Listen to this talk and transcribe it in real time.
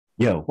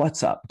Yo,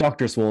 what's up?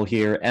 Dr. Swole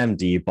here,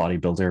 MD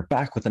bodybuilder,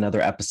 back with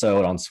another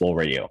episode on Swole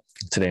Radio.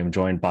 Today I'm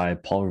joined by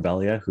Paul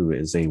Revelia, who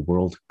is a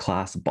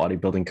world-class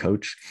bodybuilding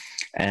coach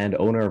and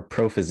owner of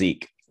Pro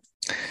Physique.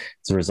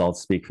 The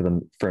results speak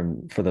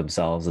for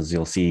themselves, as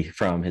you'll see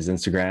from his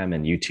Instagram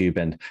and YouTube.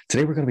 And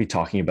today we're going to be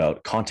talking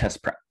about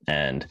contest prep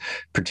and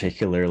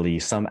particularly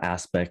some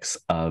aspects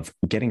of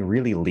getting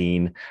really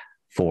lean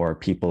for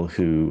people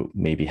who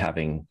may be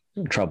having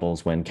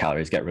troubles when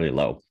calories get really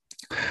low.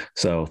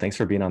 So thanks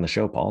for being on the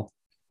show, Paul.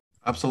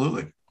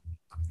 Absolutely.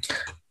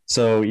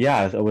 So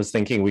yeah, I was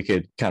thinking we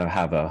could kind of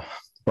have a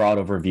broad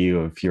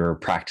overview of your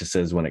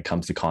practices when it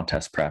comes to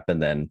contest prep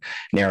and then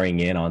narrowing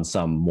in on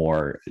some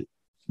more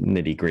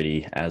nitty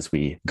gritty as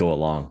we go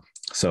along.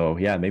 So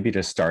yeah, maybe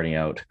just starting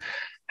out,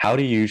 how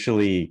do you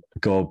usually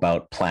go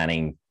about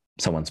planning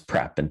someone's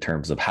prep in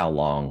terms of how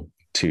long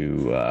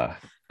to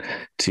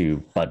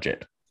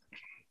budget?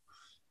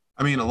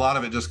 I mean, a lot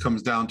of it just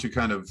comes down to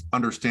kind of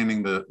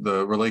understanding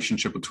the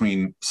relationship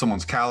between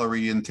someone's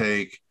calorie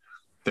intake,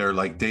 their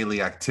like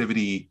daily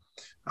activity,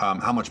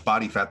 how much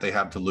body fat they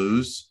have to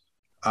lose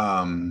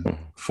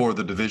for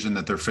the division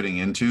that they're fitting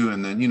into.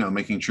 And then,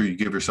 making sure you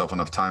give yourself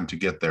enough time to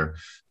get there.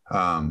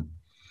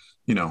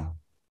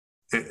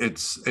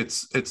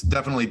 It's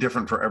definitely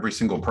different for every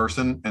single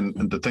person.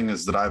 And the thing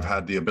is that I've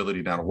had the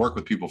ability now to work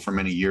with people for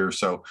many years.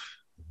 So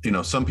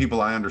some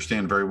people I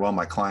understand very well.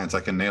 My clients,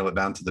 I can nail it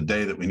down to the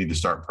day that we need to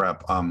start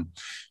prep.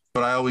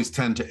 But I always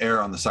tend to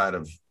err on the side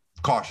of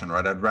caution,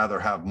 right? I'd rather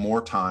have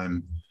more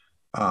time.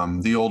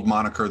 The old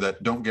moniker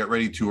that don't get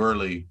ready too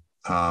early.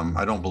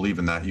 I don't believe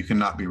in that. You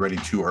cannot be ready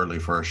too early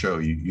for a show.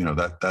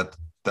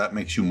 That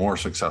makes you more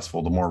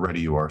successful the more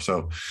ready you are.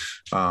 So,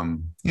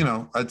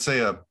 I'd say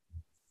a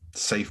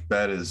safe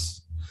bet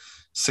is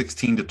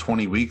 16 to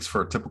 20 weeks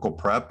for a typical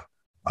prep.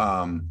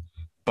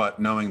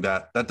 But knowing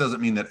that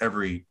doesn't mean that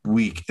every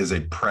week is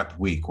a prep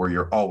week where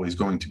you're always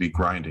going to be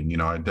grinding.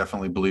 I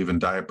definitely believe in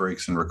diet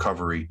breaks and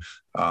recovery.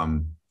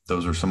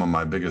 Those are some of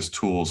my biggest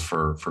tools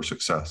for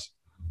success.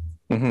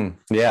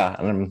 Mm-hmm. Yeah.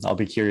 And I'll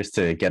be curious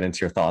to get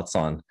into your thoughts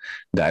on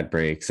diet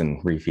breaks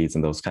and refeeds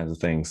and those kinds of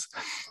things.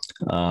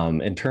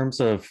 In terms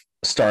of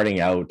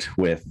starting out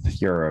with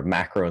your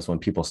macros, when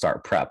people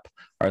start prep,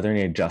 are there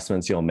any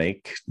adjustments you'll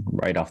make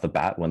right off the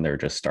bat when they're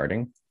just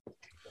starting?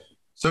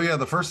 So yeah,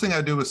 the first thing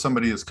I do with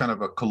somebody is kind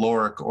of a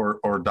caloric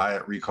or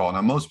diet recall.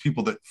 Now, most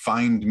people that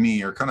find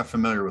me are kind of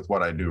familiar with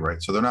what I do,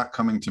 right? So they're not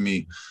coming to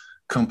me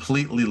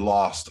completely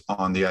lost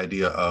on the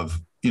idea of,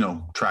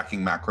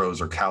 tracking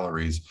macros or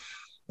calories.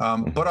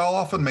 But I'll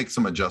often make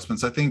some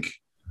adjustments. I think,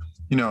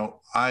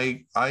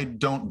 I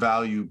don't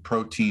value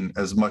protein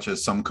as much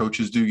as some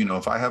coaches do.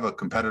 If I have a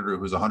competitor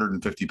who's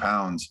 150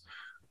 pounds,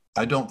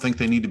 I don't think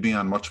they need to be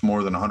on much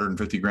more than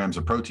 150 grams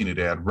of protein a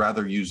day. I'd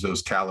rather use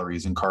those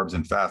calories and carbs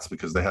and fats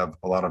because they have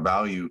a lot of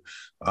value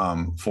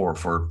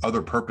for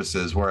other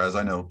purposes. Whereas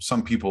I know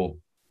some people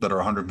that are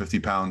 150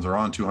 pounds are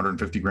on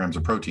 250 grams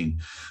of protein.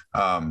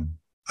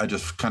 I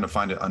just kind of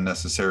find it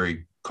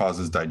unnecessary,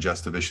 causes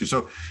digestive issues.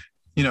 So,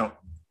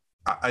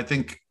 I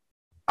think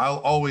I'll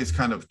always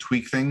kind of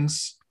tweak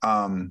things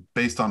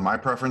based on my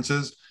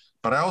preferences.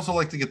 But I also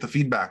like to get the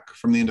feedback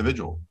from the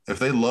individual. If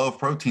they love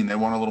protein, they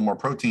want a little more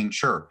protein,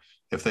 sure.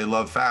 If they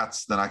love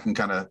fats, then I can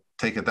kind of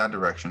take it that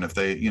direction. If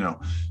they,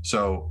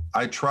 so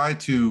I try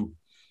to,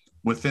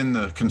 within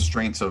the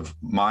constraints of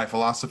my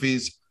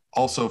philosophies,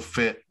 also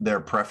fit their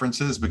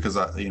preferences because,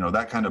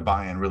 that kind of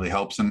buy-in really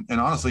helps. And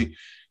honestly,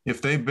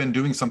 if they've been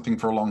doing something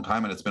for a long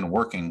time and it's been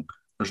working,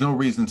 there's no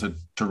reason to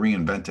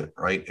reinvent it,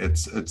 right?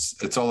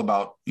 It's all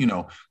about,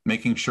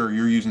 making sure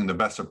you're using the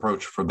best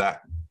approach for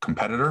that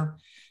competitor.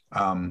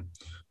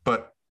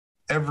 But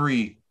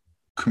every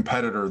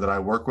competitor that I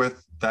work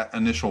with, that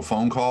initial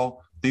phone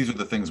call, these are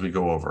the things we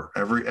go over.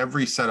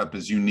 Every setup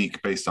is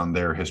unique based on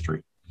their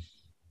history.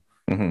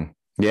 Mm-hmm.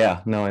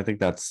 Yeah, no, I think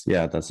that's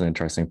an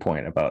interesting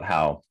point about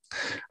how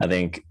I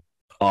think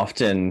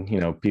often,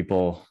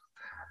 people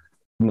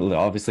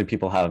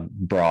have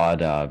broad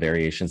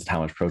variations in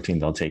how much protein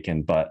they'll take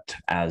in, but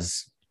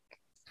as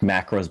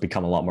macros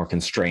become a lot more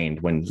constrained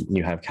when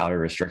you have calorie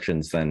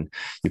restrictions, then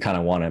you kind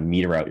of want to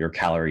meter out your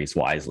calories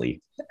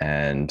wisely.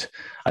 And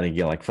I think,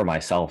 like for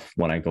myself,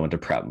 when I go into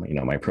prep,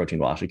 my protein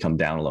will actually come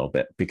down a little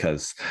bit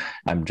because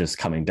I'm just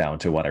coming down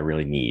to what I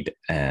really need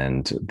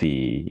and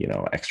the,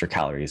 extra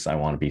calories I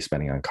want to be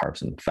spending on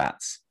carbs and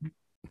fats.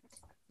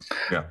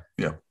 Yeah.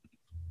 Yeah.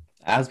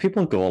 As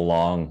people go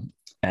along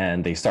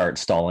and they start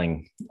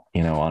stalling,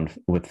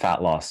 with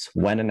fat loss,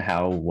 when and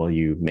how will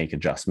you make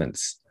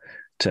adjustments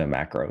to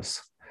macros?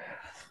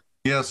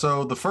 Yeah.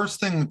 So the first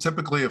thing,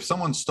 typically, if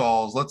someone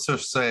stalls, let's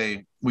just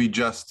say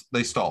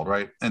they stalled,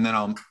 right? And then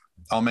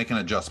I'll make an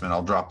adjustment.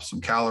 I'll drop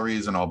some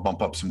calories and I'll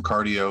bump up some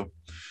cardio.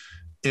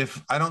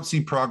 If I don't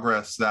see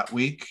progress that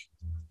week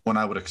when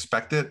I would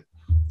expect it,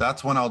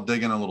 that's when I'll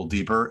dig in a little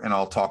deeper and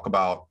I'll talk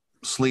about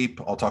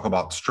sleep. I'll talk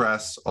about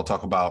stress. I'll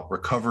talk about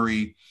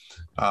recovery.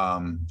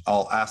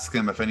 I'll ask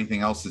them if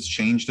anything else has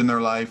changed in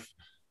their life,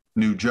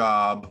 new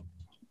job,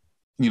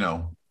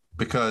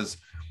 because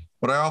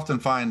what I often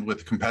find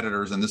with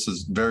competitors, and this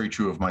is very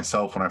true of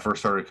myself when I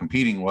first started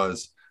competing,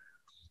 was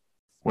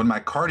when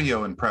my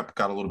cardio and prep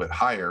got a little bit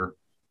higher,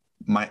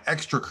 my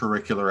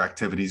extracurricular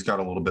activities got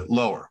a little bit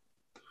lower.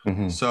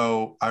 Mm-hmm.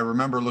 So I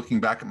remember looking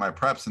back at my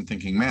preps and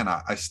thinking, man,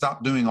 I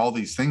stopped doing all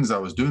these things I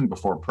was doing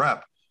before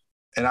prep.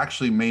 It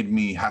actually made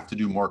me have to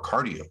do more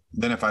cardio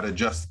than if I'd have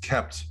just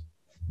kept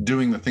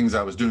doing the things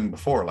I was doing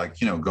before, like,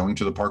 going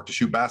to the park to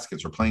shoot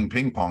baskets or playing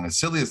ping pong. As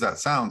silly as that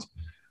sounds,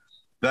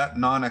 that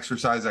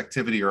non-exercise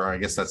activity, or I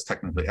guess that's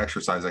technically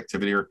exercise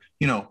activity, or,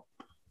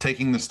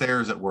 taking the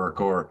stairs at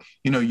work, or,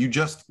 you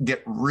just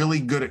get really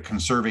good at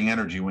conserving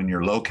energy when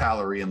you're low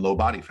calorie and low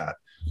body fat.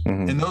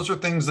 Mm-hmm. And those are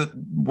things that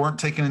weren't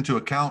taken into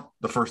account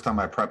the first time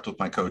I prepped with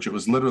my coach. It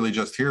was literally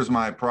just, here's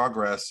my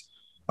progress.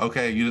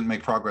 Okay, you didn't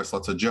make progress,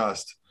 let's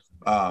adjust.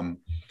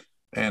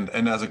 And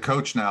as a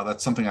coach now,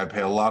 that's something I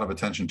pay a lot of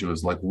attention to,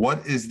 is like,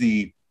 what is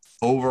the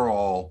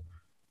overall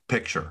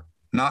picture?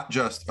 Not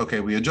just, okay,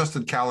 we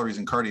adjusted calories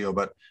and cardio,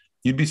 but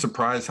you'd be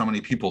surprised how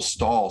many people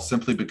stall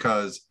simply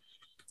because,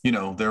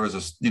 there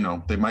was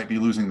they might be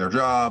losing their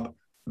job,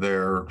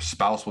 their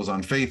spouse was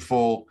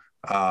unfaithful,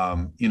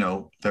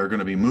 they're going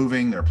to be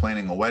moving, they're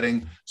planning a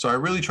wedding. So I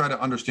really try to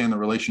understand the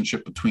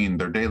relationship between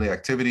their daily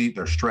activity,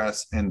 their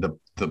stress, and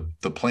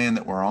the plan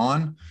that we're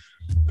on.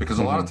 Because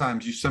a lot of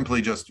times you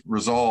simply just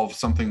resolve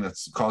something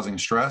that's causing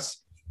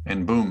stress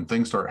and boom,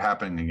 things start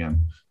happening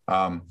again.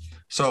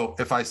 So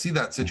if I see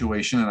that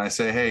situation and I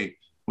say, hey,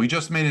 we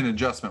just made an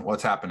adjustment,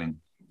 what's happening?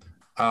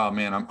 Oh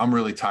man, I'm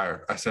really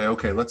tired. I say,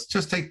 okay, let's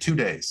just take 2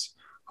 days.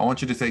 I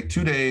want you to take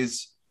 2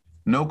 days,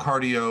 no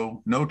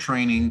cardio, no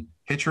training,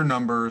 hit your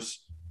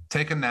numbers,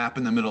 take a nap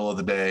in the middle of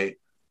the day,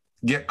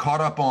 get caught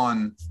up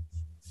on,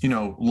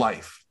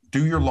 life,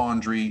 do your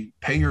laundry,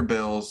 pay your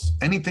bills,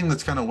 anything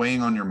that's kind of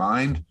weighing on your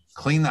mind,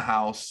 clean the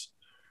house,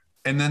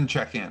 and then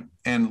check in.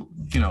 And,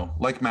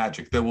 like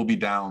magic, they will be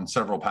down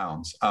several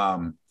pounds,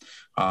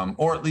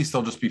 or at least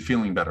they'll just be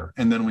feeling better.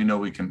 And then we know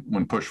we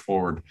can push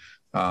forward.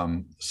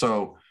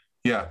 So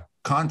yeah,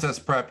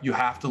 contest prep, you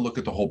have to look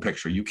at the whole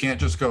picture. You can't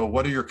just go,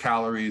 what are your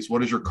calories?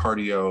 What is your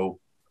cardio?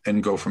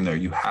 And go from there.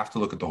 You have to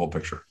look at the whole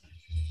picture.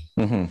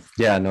 Mm-hmm.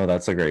 Yeah, no,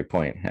 that's a great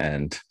point.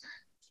 And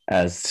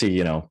as to,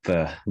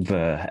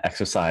 the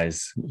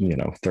exercise,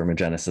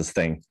 thermogenesis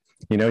thing,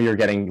 you're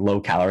getting low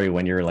calorie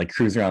when you're like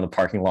cruising around the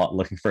parking lot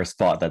looking for a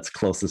spot that's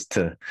closest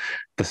to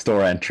the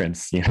store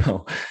entrance,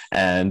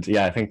 and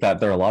yeah, I think that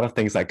there are a lot of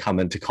things that come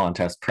into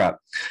contest prep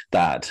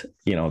that,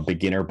 a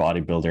beginner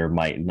bodybuilder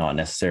might not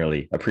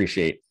necessarily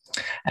appreciate.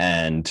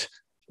 And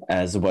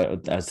as to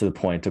the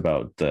point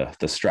about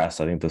the stress,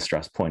 I think the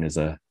stress point is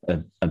a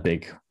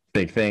big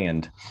thing.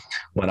 And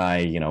when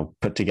I,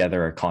 put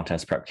together a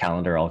contest prep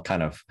calendar,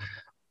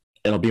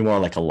 it'll be more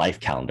like a life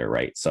calendar,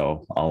 right?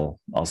 So I'll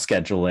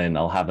schedule in,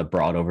 I'll have a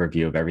broad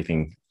overview of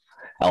everything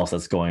else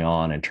that's going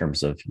on in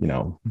terms of,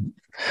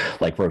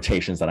 like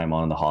rotations that I'm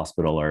on in the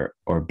hospital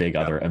or big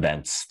other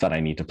events that I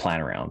need to plan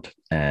around.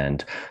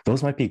 And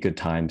those might be good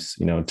times,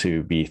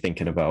 to be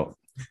thinking about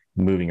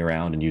moving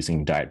around and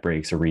using diet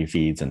breaks or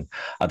refeeds and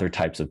other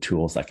types of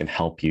tools that can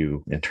help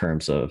you in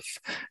terms of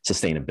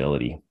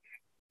sustainability.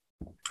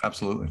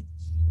 Absolutely.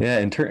 Yeah.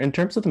 In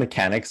terms of the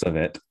mechanics of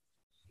it,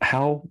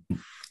 how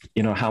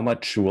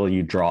much will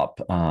you drop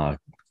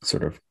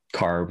sort of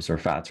carbs or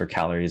fats or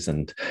calories,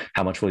 and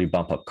how much will you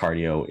bump up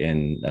cardio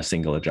in a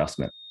single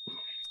adjustment?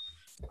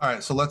 All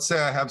right. So let's say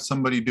I have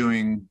somebody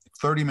doing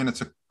 30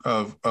 minutes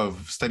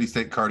of steady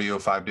state cardio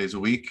 5 days a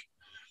week.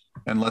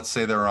 And let's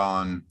say they're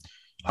on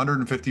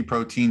 150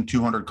 protein,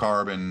 200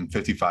 carb, and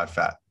 55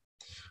 fat.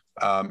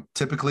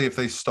 Typically, if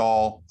they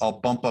stall, I'll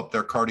bump up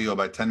their cardio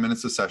by 10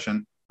 minutes a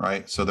session,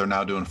 right? So they're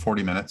now doing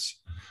 40 minutes.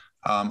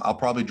 I'll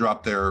probably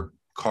drop their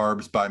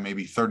carbs by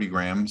maybe 30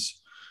 grams,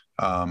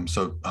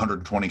 so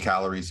 120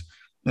 calories.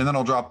 And then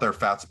I'll drop their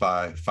fats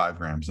by 5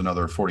 grams,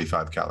 another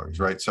 45 calories,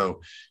 right?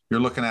 So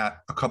you're looking at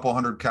a couple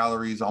hundred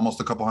calories,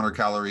 almost a couple hundred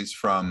calories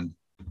from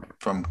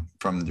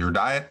your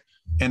diet,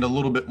 and a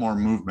little bit more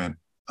movement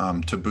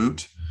to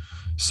boot,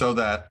 so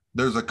that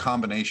there's a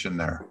combination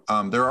there.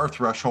 There are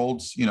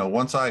thresholds.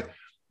 Once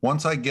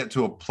I get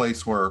to a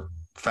place where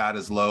fat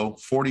is low,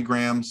 40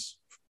 grams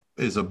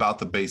is about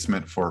the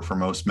basement for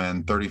most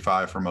men,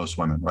 35 for most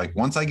women. Right?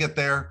 Once I get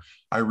there,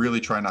 I really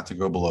try not to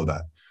go below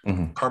that.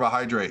 Mm-hmm.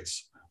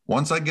 Carbohydrates.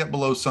 Once I get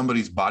below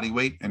somebody's body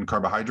weight and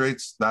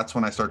carbohydrates, that's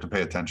when I start to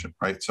pay attention,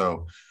 right?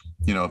 So,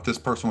 if this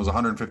person was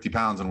 150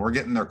 pounds and we're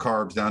getting their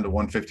carbs down to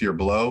 150 or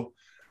below,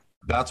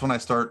 that's when I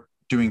start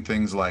doing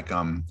things like,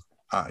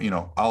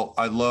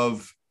 I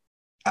love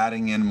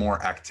adding in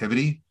more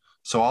activity.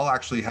 So I'll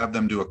actually have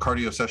them do a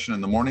cardio session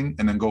in the morning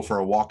and then go for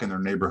a walk in their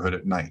neighborhood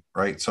at night,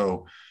 right?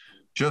 So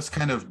just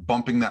kind of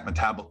bumping that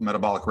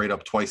metabolic rate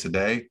up twice a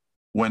day.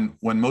 When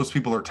most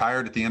people are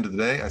tired at the end of the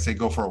day, I say,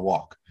 go for a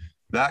walk.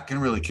 That can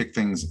really kick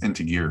things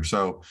into gear.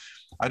 So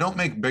I don't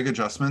make big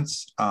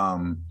adjustments,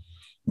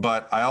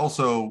 but I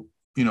also,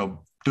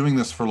 doing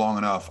this for long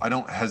enough, I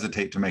don't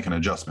hesitate to make an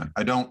adjustment.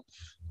 I don't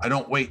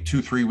wait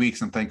 2-3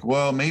 weeks and think,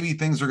 well, maybe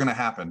things are going to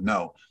happen.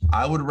 No,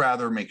 I would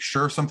rather make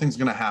sure something's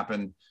going to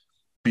happen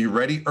be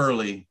ready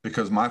early,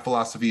 because my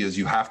philosophy is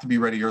you have to be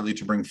ready early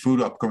to bring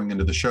food up going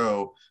into the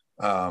show,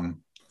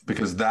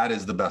 because that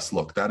is the best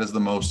look. That is the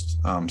most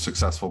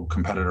successful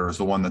competitor, is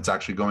the one that's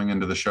actually going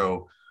into the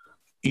show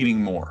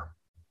eating more.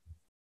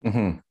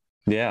 Mm-hmm.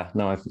 Yeah,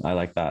 no, I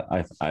like that.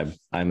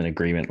 I'm in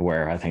agreement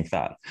where I think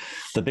that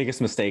the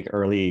biggest mistake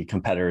early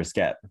competitors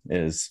get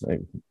is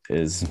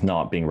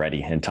not being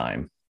ready in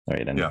time,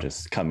 right? And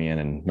just coming in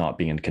and not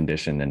being in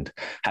condition, and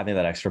having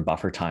that extra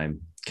buffer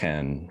time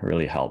can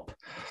really help.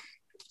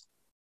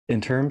 In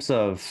terms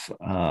of,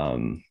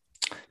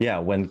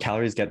 when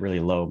calories get really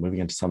low, moving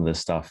into some of this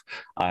stuff,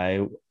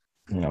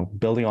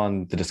 building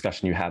on the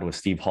discussion you had with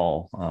Steve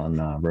Hall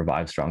on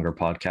Revive Stronger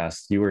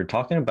podcast, you were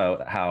talking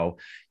about how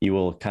you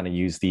will kind of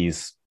use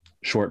these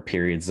short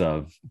periods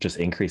of just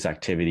increased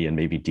activity and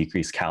maybe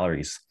decrease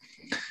calories.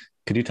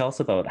 Could you tell us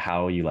about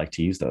how you like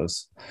to use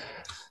those?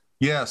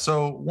 Yeah.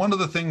 So one of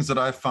the things that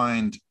I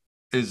find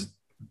is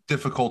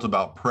difficult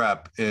about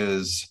prep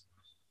is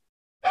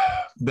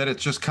that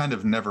it's just kind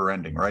of never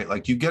ending, right?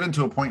 Like you get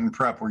into a point in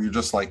prep where you're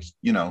just like,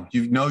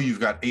 you've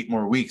got 8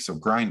 more weeks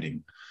of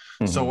grinding.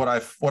 So what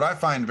I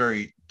find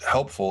very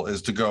helpful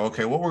is to go,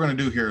 okay, what we're going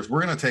to do here is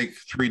we're going to take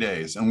 3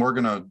 days, and we're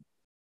going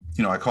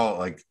to, I call it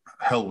like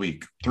hell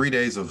week, 3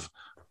 days of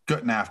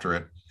getting after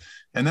it.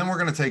 And then we're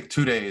going to take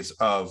 2 days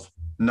of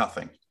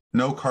nothing,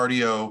 no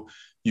cardio.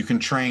 You can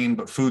train,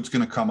 but food's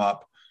going to come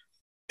up.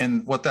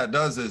 And what that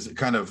does is it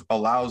kind of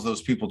allows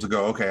those people to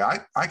go, okay,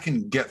 I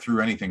can get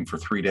through anything for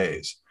 3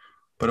 days.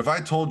 But if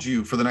I told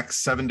you for the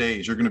next 7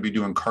 days, you're going to be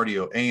doing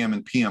cardio AM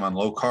and PM on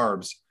low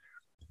carbs,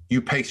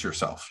 you pace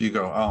yourself. You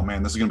go, oh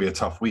man, this is going to be a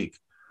tough week.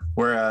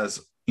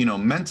 Whereas,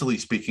 mentally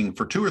speaking,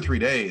 for 2 or 3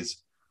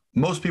 days,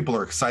 most people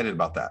are excited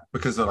about that,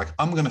 because they're like,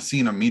 I'm going to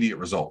see an immediate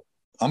result.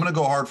 I'm going to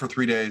go hard for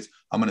 3 days.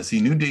 I'm going to see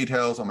new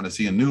details. I'm going to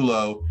see a new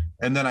low,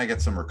 and then I get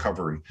some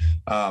recovery.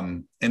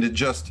 And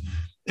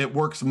it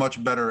works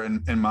much better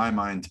in my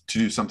mind to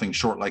do something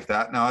short like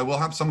that. Now, I will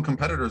have some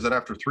competitors that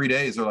after 3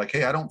 days, they're like,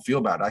 hey, I don't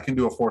feel bad. I can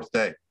do a 4th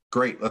day.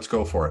 Great. Let's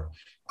go for it.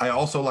 I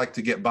also like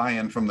to get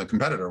buy-in from the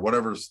competitor,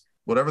 whatever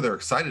they're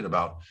excited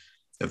about.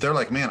 If they're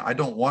like, man, I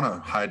don't want a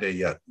high day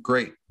yet,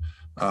 great.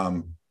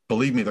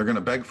 Believe me, they're going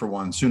to beg for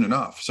one soon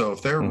enough. So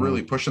if they're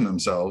really pushing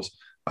themselves,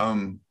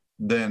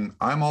 then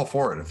I'm all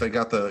for it. If they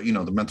got the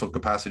mental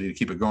capacity to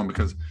keep it going,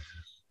 because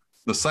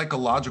the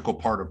psychological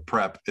part of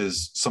prep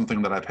is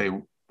something that I pay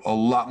a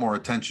lot more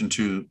attention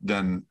to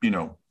than,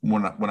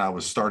 when I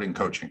was starting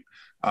coaching.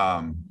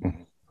 I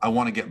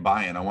want to get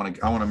buy-in. I want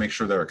to make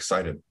sure they're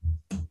excited.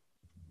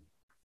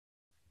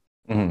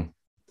 Mm-hmm.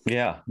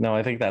 Yeah, no,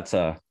 I think that's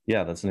an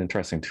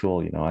interesting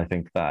tool. I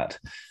think that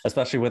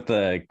especially with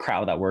the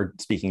crowd that we're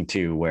speaking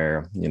to,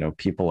 where,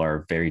 people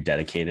are very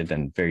dedicated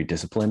and very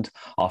disciplined,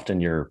 often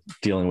you're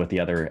dealing with the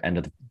other end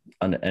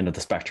of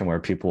the spectrum, where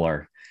people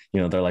are,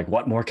 they're like,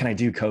 what more can I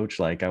do, coach?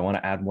 Like, I want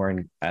to add more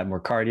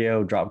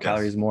cardio, drop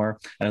calories more.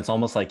 And it's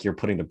almost like you're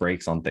putting the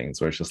brakes on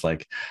things, where it's just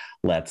like,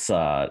 let's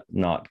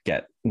not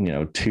get,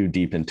 too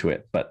deep into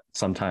it. But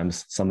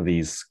sometimes some of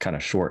these kind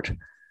of short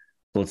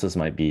blitzes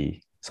might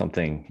be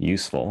something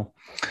useful.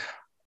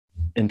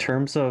 In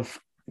terms of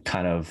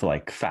kind of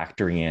like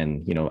factoring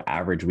in,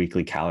 average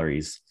weekly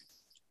calories,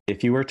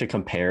 if you were to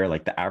compare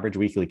like the average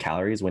weekly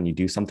calories when you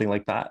do something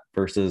like that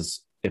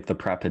versus if the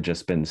prep had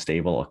just been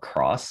stable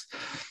across,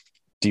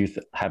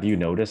 have you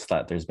noticed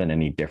that there's been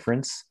any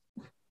difference?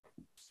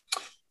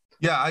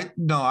 Yeah,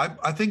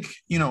 I think,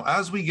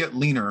 as we get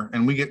leaner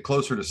and we get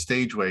closer to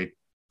stage weight,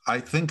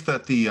 I think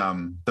that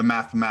the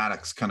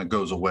mathematics kind of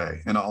goes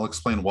away, and I'll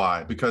explain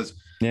why. Because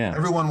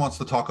everyone wants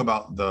to talk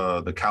about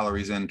the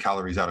calories in,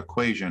 calories out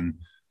equation,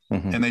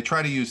 and they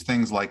try to use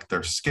things like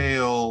their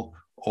scale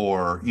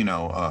or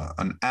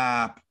an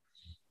app,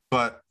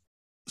 but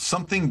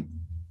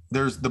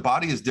the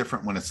body is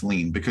different when it's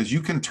lean, because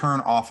you can turn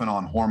off and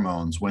on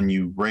hormones when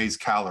you raise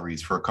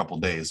calories for a couple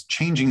of days,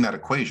 changing that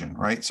equation,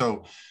 right?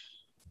 So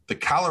the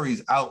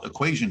calories out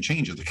equation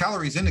changes. The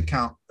calories in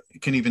account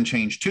can even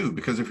change too,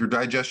 because if your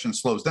digestion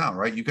slows down,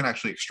 right, you can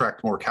actually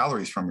extract more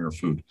calories from your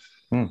food.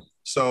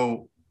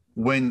 So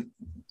when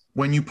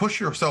you push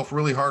yourself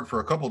really hard for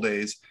a couple of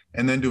days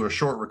and then do a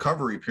short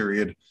recovery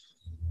period,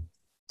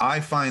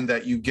 I find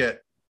that you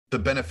get the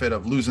benefit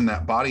of losing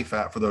that body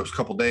fat for those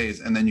couple of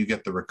days, and then you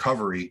get the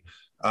recovery.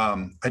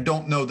 I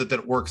don't know that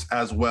it works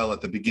as well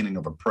at the beginning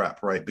of a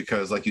prep, right?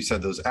 Because like you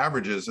said, those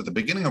averages at the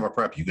beginning of a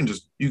prep, you can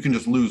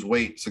just lose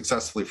weight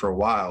successfully for a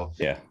while.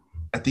 Yeah.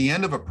 At the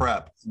end of a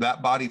prep,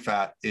 that body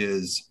fat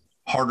is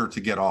harder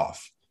to get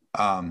off.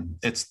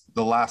 It's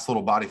the last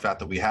little body fat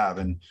that we have.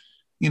 And,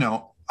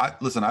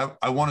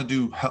 I want to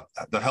do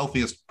the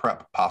healthiest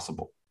prep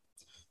possible,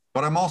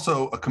 but I'm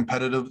also a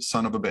competitive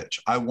son of a bitch.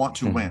 I want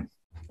to win.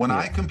 When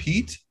I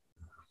compete,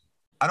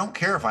 I don't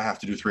care if I have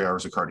to do 3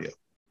 hours of cardio.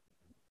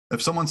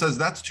 If someone says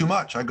that's too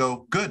much, I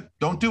go, good,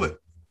 don't do it.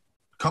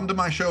 Come to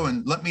my show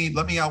and let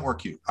me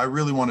outwork you. I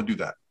really want to do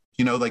that.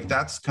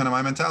 That's kind of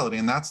my mentality,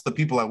 and that's the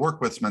people I work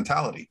with's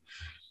mentality.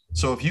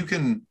 So if you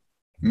can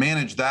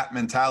manage that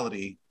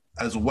mentality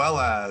as well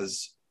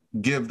as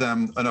give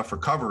them enough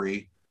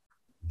recovery,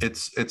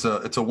 it's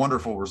a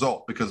wonderful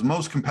result, because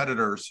most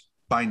competitors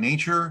by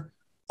nature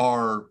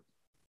are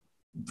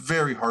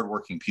very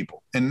hardworking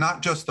people, and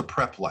not just the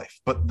prep life,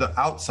 but the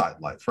outside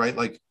life, right?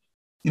 Like,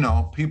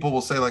 people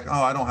will say like,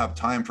 oh, I don't have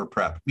time for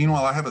prep.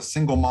 Meanwhile, I have a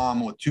single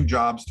mom with 2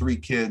 jobs, 3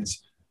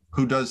 kids,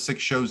 who does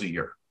 6 shows a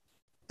year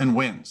and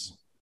wins.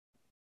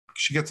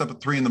 She gets up at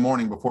 3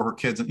 a.m. before her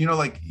kids. And,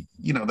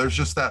 there's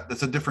just that,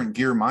 it's a different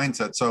gear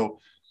mindset. So,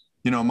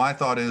 my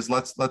thought is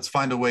let's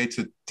find a way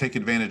to take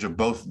advantage of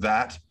both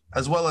that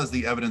as well as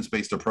the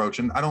evidence-based approach.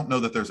 And I don't know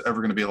that there's ever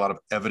going to be a lot of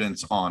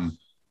evidence on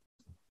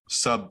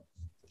sub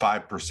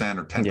 5%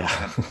 or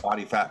 10%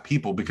 body fat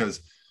people, because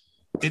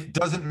it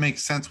doesn't make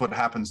sense what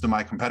happens to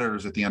my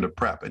competitors at the end of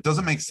prep. It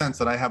doesn't make sense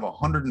that I have a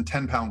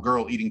 110-pound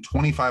girl eating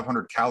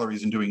 2,500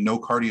 calories and doing no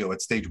cardio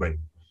at stage weight,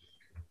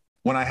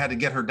 when I had to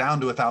get her down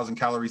to 1,000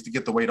 calories to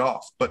get the weight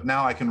off. But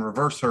now I can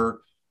reverse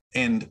her,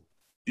 and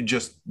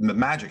just the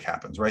magic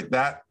happens, right?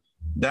 That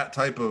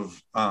type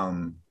of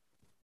kind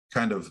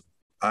of,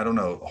 I don't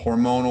know,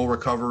 hormonal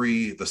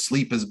recovery, the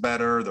sleep is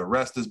better, the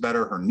rest is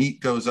better, her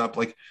NEAT goes up,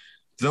 like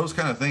those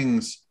kind of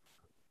things,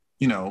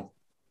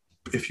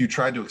 if you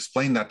try to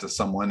explain that to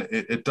someone,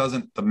 it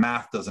doesn't, the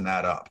math doesn't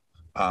add up.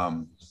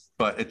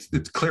 But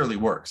it clearly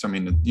works. I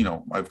mean,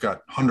 I've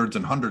got hundreds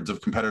and hundreds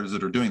of competitors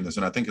that are doing this.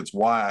 And I think it's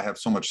why I have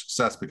so much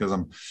success, because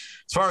as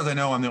far as I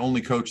know, I'm the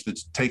only coach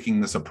that's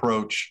taking this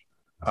approach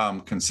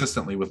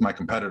consistently with my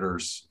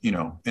competitors,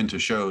 into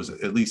shows,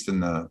 at least in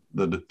the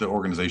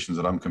organizations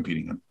that I'm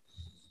competing in.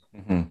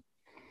 Mm-hmm.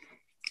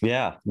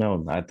 Yeah,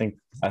 no, I think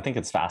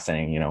it's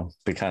fascinating,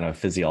 the kind of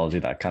physiology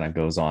that kind of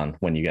goes on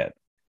when you get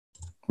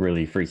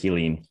really freaky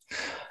lean.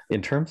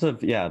 In terms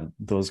of,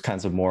 those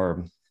kinds of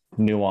more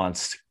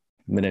nuanced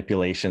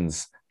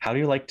manipulations, how do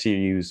you like to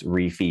use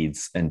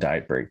refeeds and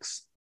diet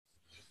breaks?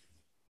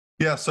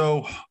 Yeah,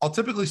 so I'll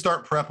typically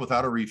start prep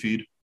without a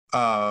refeed.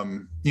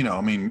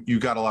 You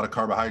got a lot of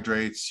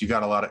carbohydrates, you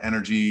got a lot of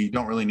energy, you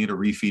don't really need a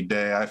refeed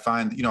day. I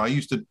find, I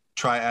used to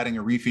try adding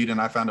a refeed,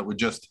 and I found it would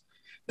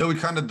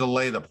kind of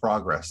delay the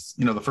progress.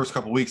 The first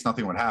couple of weeks,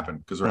 nothing would happen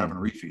because we're having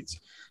refeeds.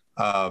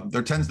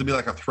 There tends to be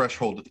like a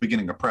threshold at the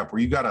beginning of prep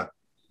where you gotta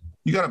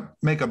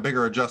make a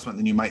bigger adjustment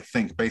than you might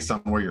think based on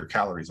where your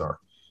calories are.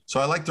 So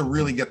I like to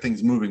really get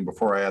things moving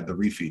before I add the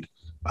refeed.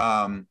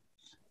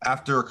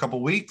 After a couple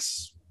of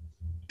weeks,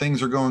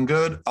 things are going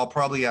good, I'll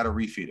probably add a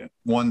refeed in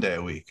 1 day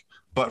a week.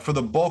 But for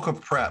the bulk of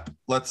prep,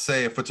 let's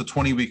say if it's a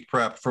 20-week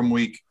prep, from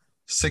week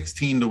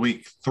 16 to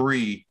week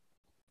 3,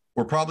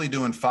 we're probably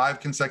doing 5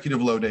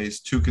 consecutive low days,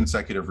 2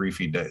 consecutive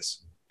refeed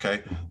days.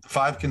 Okay. The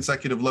 5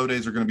 consecutive low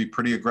days are going to be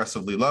pretty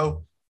aggressively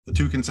low. The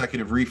 2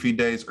 consecutive refeed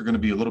days are going to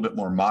be a little bit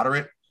more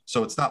moderate.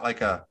 So it's not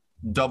like a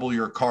double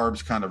your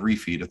carbs kind of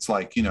refeed. It's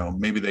like,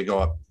 maybe they go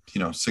up,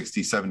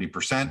 60,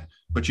 70%,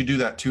 but you do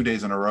that 2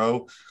 days in a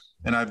row.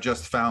 And I've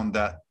just found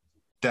that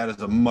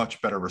is a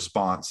much better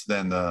response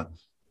than the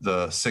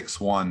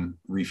 6-1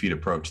 refeed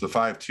approach. The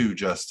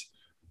 5-2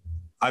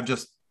 I've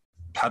just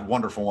had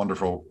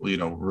wonderful,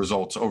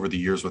 results over the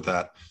years with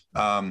that.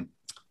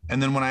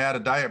 And then when I add a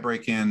diet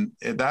break in,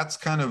 that's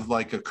kind of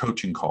like a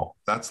coaching call.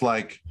 That's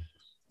like,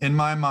 in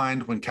my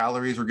mind, when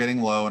calories are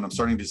getting low and I'm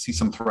starting to see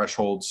some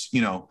thresholds,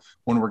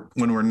 when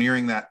we're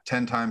nearing that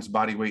 10 times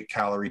body weight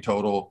calorie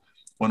total,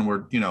 when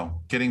we're,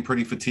 getting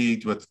pretty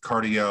fatigued with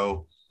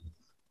cardio,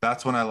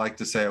 that's when I like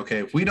to say, okay,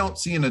 if we don't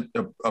see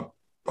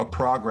a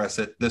progress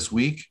at this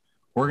week,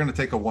 we're going to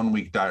take a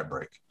 1-week diet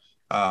break.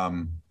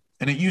 And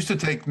it used to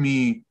take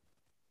me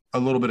a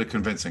little bit of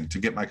convincing to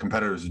get my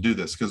competitors to do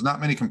this, because not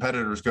many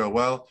competitors go,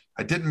 well,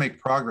 I didn't make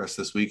progress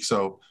this week,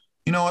 so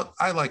you know what?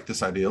 I like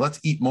this idea. Let's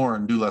eat more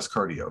and do less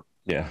cardio.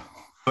 Yeah.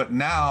 But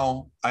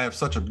now I have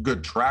such a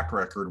good track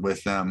record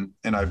with them,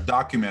 and I've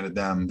documented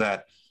them,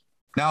 that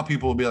now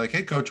people will be like,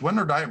 hey, coach, when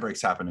are diet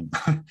breaks happening?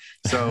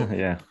 So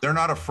They're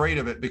not afraid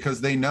of it, because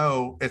they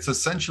know it's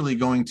essentially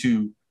going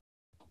to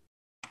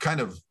kind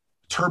of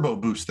turbo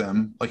boost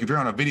them. Like if you're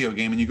on a video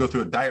game and you go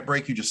through a diet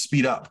break, you just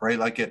speed up, right?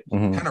 Like it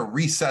kind of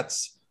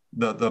resets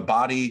the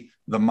body,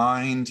 the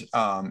mind,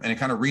 and it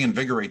kind of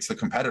reinvigorates the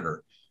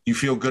competitor. You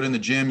feel good in the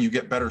gym, you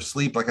get better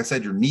sleep. Like I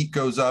said, your NEAT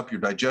goes up,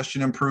 your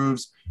digestion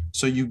improves.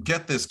 So you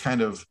get this kind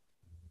of,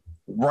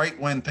 right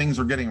when things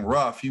are getting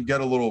rough, you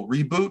get a little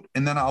reboot,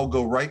 and then I'll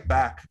go right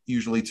back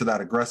usually to that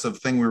aggressive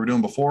thing we were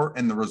doing before.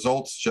 And the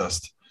results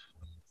just,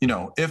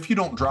 if you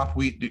don't drop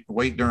weight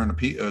during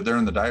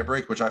the diet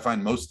break, which I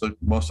find most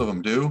of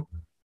them do,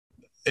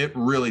 it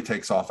really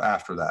takes off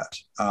after that.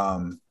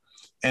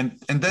 And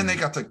then they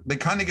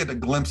kind of get a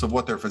glimpse of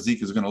what their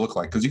physique is going to look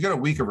like, because you get a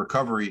week of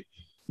recovery.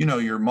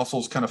 Your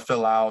muscles kind of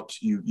fill out,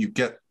 you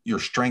get your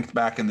strength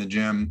back in the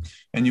gym,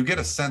 and you get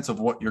a sense of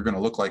what you're going to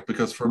look like,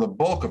 because for the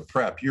bulk of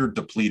prep, you're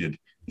depleted.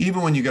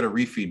 Even when you get a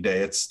refeed day,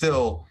 it's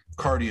still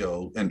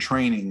cardio and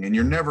training, and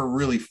you're never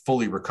really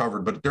fully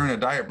recovered. But during a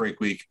diet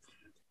break week,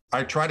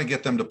 I try to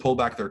get them to pull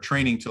back their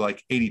training to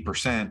like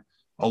 80%,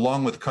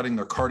 along with cutting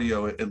their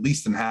cardio at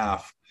least in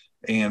half,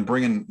 and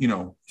bringing,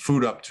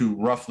 food up to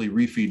roughly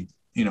refeed,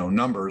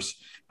 numbers.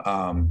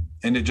 And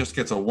it just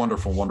gets a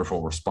wonderful,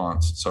 wonderful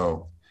response.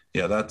 So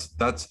yeah,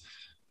 that's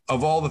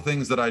of all the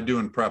things that I do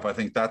in prep, I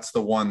think that's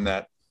the one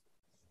that,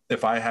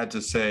 if I had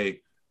to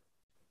say,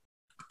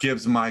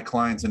 gives my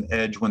clients an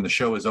edge when the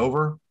show is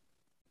over.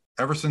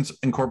 Ever since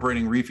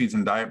incorporating refeeds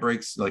and diet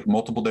breaks, like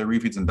multiple day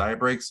refeeds and diet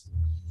breaks,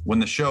 when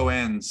the show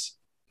ends,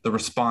 the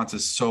response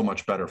is so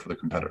much better for the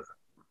competitor.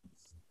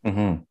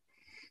 Mm-hmm.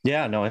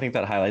 Yeah, no, I think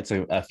that highlights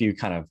a few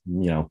kind of,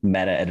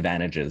 meta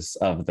advantages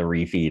of the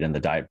refeed and the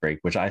diet break,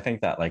 which I think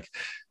that like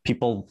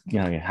people,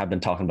 have been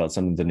talking about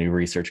some of the new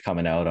research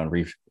coming out on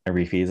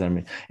refeeds. I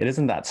mean, it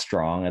isn't that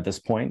strong at this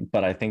point,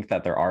 but I think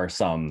that there are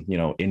some,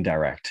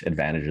 indirect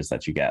advantages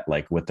that you get,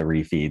 like with the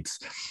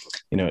refeeds.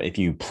 If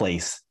you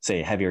place,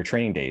 say, heavier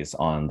training days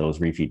on those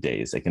refeed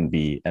days, it can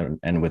be,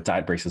 and with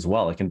diet breaks as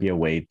well, it can be a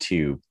way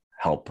to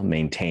help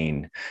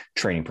maintain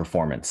training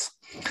performance.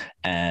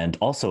 And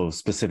also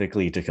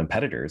specifically to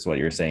competitors, what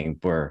you're saying,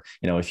 where,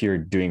 if you're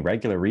doing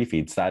regular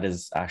refeeds, that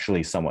is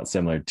actually somewhat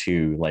similar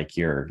to like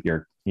your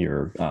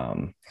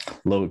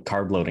low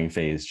carb loading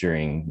phase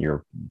during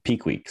your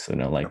peak weeks,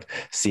 like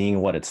seeing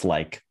what it's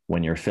like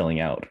when you're filling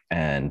out.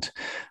 And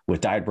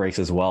with diet breaks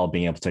as well,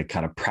 being able to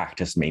kind of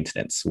practice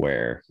maintenance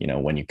where,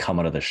 when you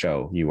come out of the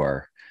show, you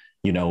are,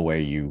 where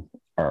you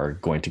are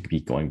going to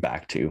be going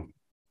back to.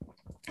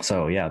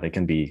 So yeah, they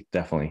can be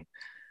definitely,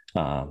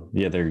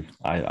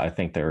 I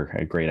think they're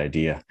a great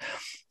idea.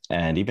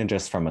 And even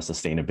just from a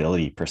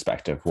sustainability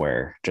perspective,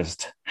 where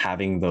just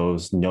having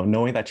those,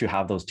 knowing that you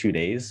have those 2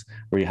 days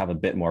where you have a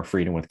bit more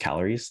freedom with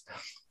calories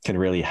can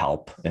really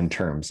help in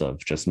terms of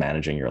just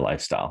managing your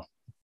lifestyle.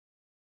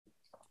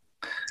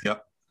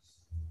 Yep.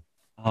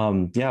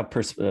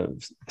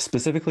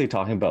 Specifically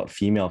talking about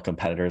female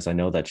competitors, I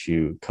know that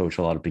you coach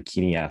a lot of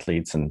bikini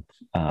athletes and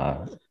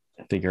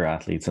figure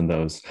athletes and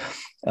those.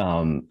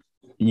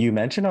 You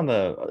mentioned on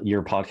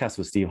your podcast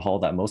with Steve Hall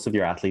that most of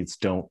your athletes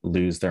don't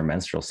lose their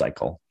menstrual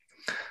cycle.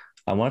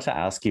 I wanted to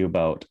ask you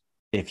about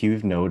if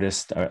you've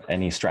noticed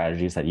any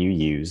strategies that you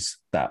use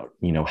that,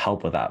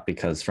 help with that,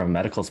 because from a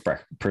medical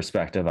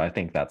perspective, I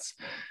think that's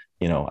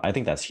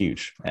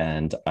huge.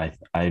 And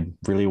I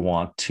really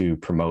want to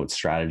promote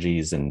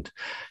strategies in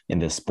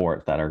this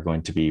sport that are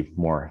going to be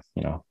more,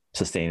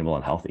 sustainable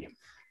and healthy.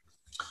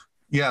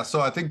 Yeah. So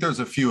I think there's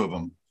a few of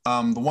them.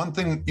 The one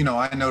thing,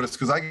 I noticed,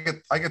 because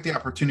I get the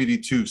opportunity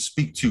to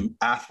speak to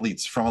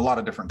athletes from a lot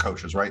of different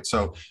coaches, right?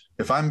 So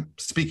if I'm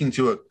speaking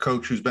to a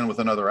coach who's been with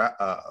another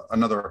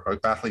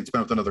athlete's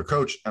been with another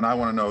coach, and I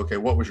want to know, okay,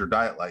 what was your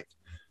diet like?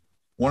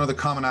 One of the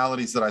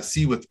commonalities that I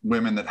see with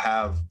women that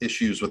have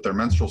issues with their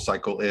menstrual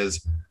cycle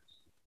is,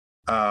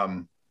 I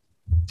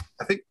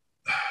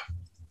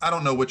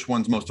don't know which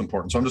one's most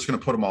important, so I'm just going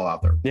to put them all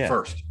out there. Yeah.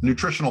 First,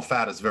 nutritional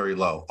fat is very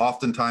low,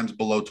 oftentimes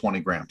below 20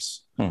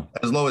 grams,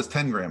 as low as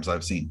 10 grams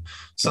I've seen.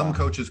 Some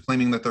coaches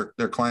claiming that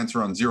their clients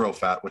are on zero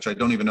fat, which I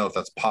don't even know if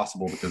that's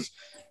possible because,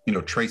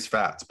 trace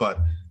fats. But,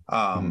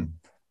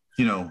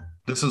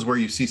 this is where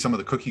you see some of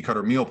the cookie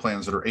cutter meal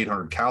plans that are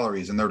 800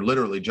 calories, and they're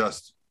literally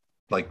just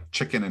like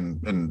chicken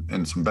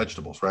and some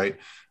vegetables, right?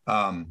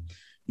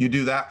 You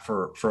do that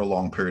for a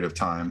long period of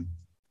time,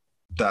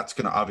 that's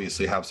going to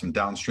obviously have some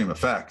downstream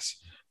effects.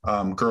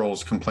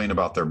 Girls complain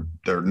about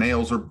their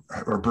nails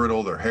are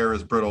brittle, their hair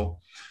is brittle.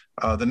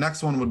 The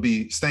next one would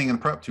be staying in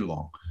prep too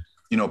long.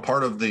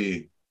 Part of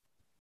the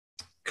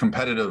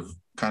competitive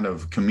kind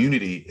of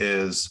community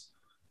is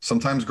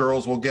sometimes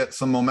girls will get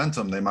some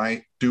momentum. They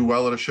might do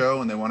well at a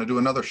show and they want to do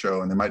another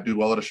show, and they might do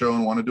well at a show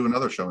and want to do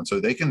another show. And so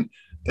they can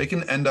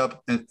end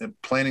up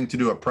planning to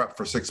do a prep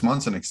for 6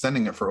 months and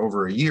extending it for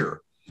over a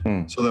year.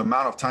 So the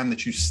amount of time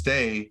that you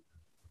stay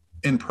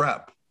in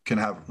prep can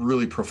have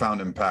really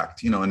profound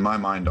impact, in my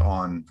mind,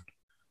 on,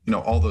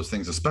 all those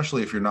things,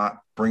 especially if you're not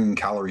bringing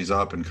calories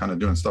up and kind of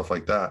doing stuff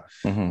like that.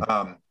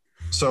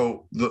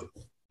 So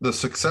the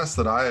success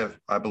that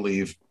I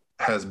believe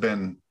has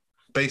been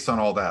based on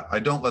all that. I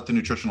don't let the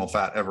nutritional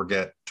fat ever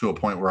get to a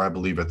point where I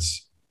believe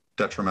it's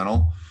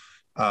detrimental.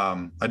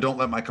 I don't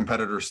let my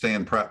competitors stay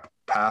in prep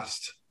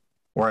past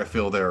where I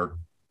feel they're,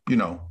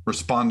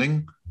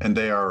 responding and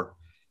they are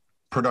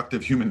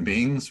productive human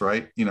beings,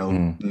 right?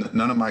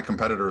 None of my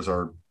competitors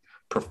are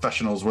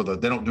professionals where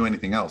they don't do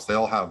anything else. They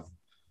all have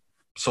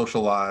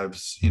social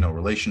lives,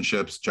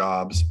 relationships,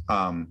 jobs.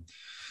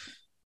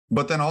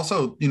 But then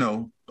also,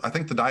 I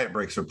think the diet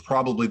breaks are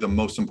probably the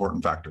most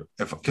important factor.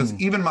 Because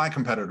even my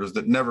competitors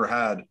that never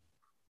had,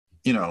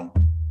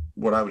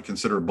 what I would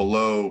consider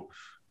below,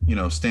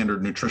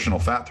 standard nutritional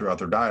fat throughout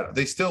their diet,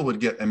 they still would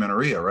get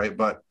amenorrhea, right?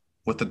 But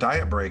with the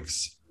diet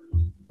breaks,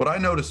 what I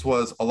noticed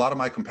was a lot of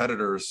my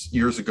competitors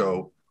years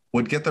ago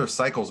would get their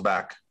cycles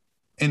back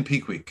in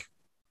peak week.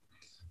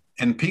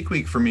 And peak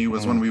week for me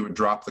was when we would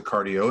drop the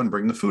cardio and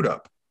bring the food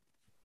up.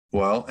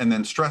 Well, and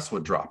then stress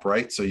would drop,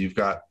 right? So you've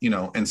got,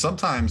 and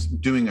sometimes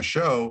doing a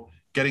show,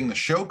 getting the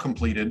show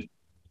completed,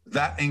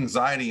 that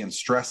anxiety and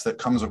stress that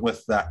comes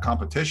with that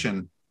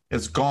competition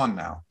is gone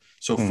now.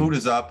 So food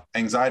is up,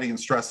 anxiety and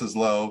stress is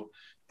low,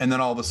 and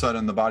then all of a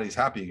sudden the body's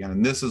happy again.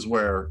 And this is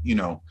where,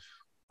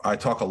 I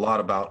talk a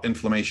lot about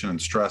inflammation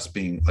and stress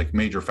being like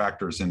major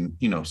factors in,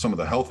 some of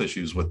the health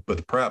issues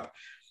with prep.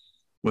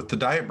 With the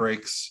diet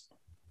breaks,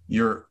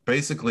 you're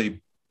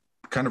basically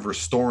kind of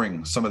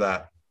restoring some of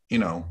that,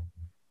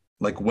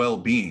 like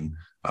well-being.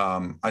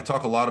 I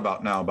talk a lot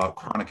about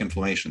chronic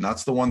inflammation.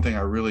 That's the one thing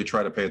I really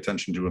try to pay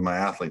attention to with my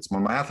athletes.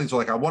 When my athletes are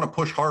like, I want to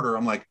push harder,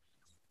 I'm like,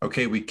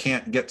 okay, we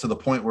can't get to the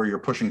point where you're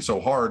pushing so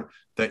hard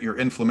that your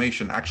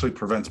inflammation actually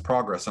prevents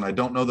progress. And I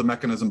don't know the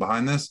mechanism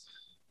behind this,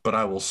 but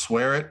I will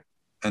swear it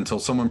until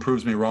someone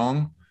proves me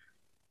wrong.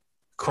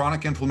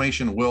 Chronic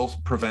inflammation will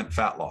prevent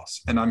fat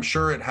loss. And I'm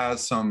sure it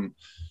has some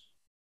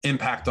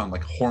impact on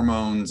like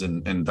hormones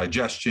and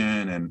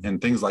digestion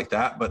and things like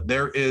that. But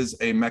there is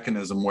a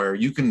mechanism where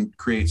you can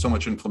create so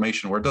much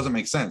inflammation where it doesn't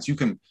make sense. You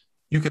can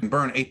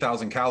burn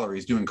 8,000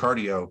 calories doing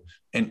cardio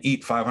and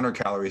eat 500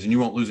 calories and you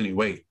won't lose any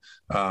weight.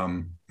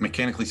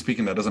 Mechanically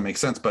speaking, that doesn't make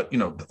sense. But,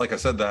 like I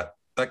said,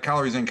 that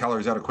calories in,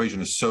 calories out equation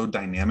is so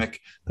dynamic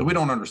that we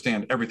don't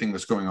understand everything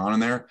that's going on in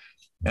there.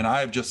 And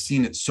I've just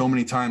seen it so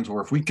many times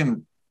where if we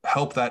can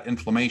help that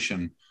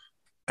inflammation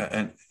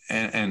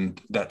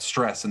and that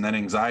stress and that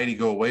anxiety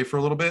go away for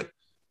a little bit,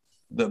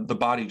 the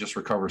body just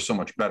recovers so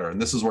much better.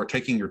 And this is where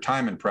taking your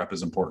time in prep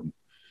is important.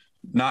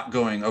 Not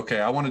going, okay,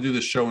 I want to do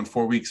this show in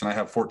 4 weeks and I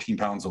have 14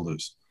 pounds to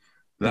lose.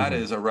 That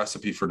is a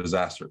recipe for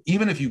disaster.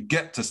 Even if you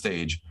get to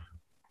stage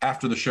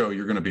after the show,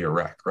 you're going to be a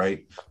wreck,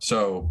 right?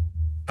 So,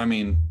 I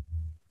mean,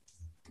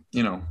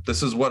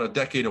 this is what a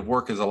decade of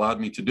work has allowed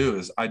me to do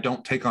is I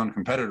don't take on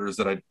competitors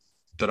that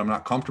I'm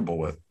not comfortable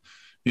with,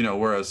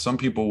 whereas some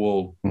people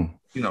will,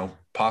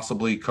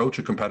 possibly coach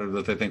a competitor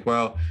that they think,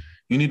 well,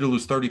 you need to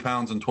lose 30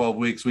 pounds in 12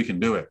 weeks. We can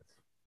do it.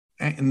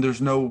 And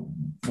there's no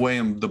way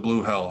in the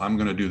blue hell I'm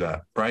going to do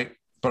that. Right.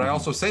 But I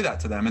also say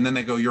that to them and then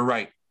they go, you're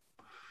right.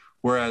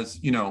 Whereas,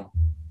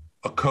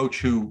 a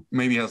coach who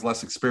maybe has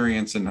less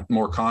experience and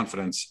more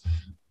confidence,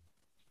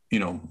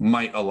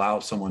 might allow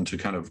someone to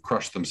kind of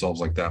crush themselves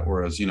like that.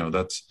 Whereas,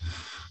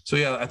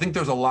 I think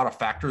there's a lot of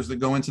factors that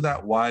go into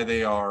that, why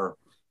they are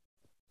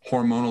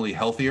hormonally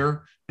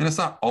healthier. And it's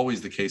not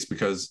always the case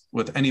because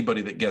with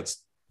anybody that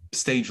gets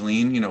stage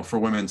lean, for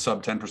women,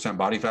 sub 10%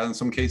 body fat in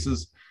some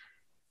cases,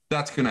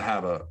 that's going to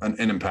have an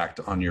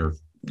impact on your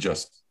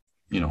just,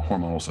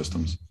 hormonal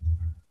systems.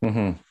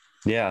 Mm-hmm.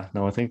 Yeah,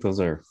 no, I think those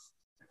are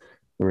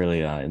really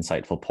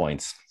insightful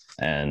points.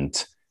 And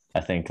I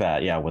think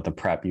that, with the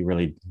prep, you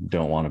really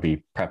don't want to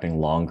be prepping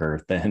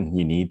longer than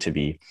you need to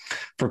be.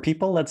 For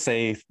people, let's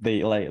say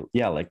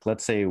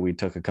let's say we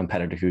took a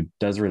competitor who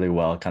does really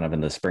well kind of in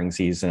the spring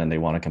season and they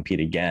want to compete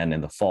again in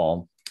the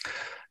fall.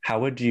 How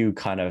would you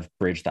kind of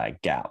bridge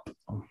that gap?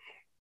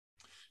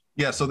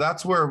 Yeah, so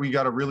that's where we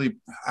got to really,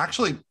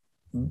 actually,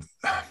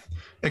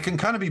 it can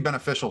kind of be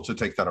beneficial to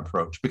take that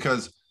approach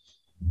because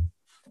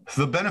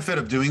the benefit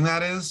of doing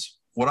that is,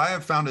 what I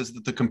have found is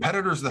that the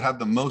competitors that have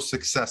the most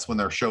success when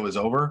their show is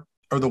over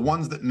are the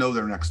ones that know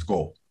their next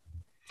goal.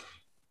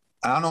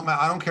 I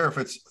don't care if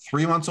it's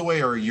 3 months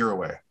away or a year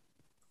away.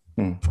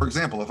 For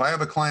example, if I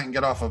have a client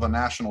get off of a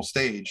national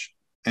stage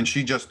and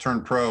she just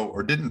turned pro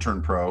or didn't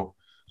turn pro,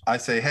 I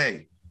say,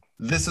 hey,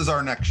 this is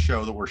our next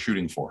show that we're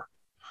shooting for.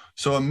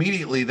 So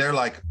immediately they're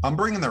like, I'm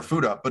bringing their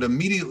food up, but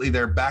immediately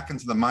they're back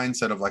into the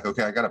mindset of like,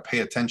 okay, I got to pay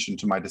attention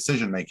to my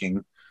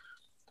decision-making.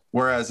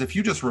 Whereas if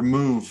you just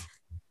remove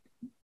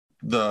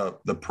the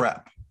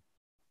prep,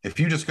 if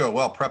you just go,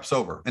 well, prep's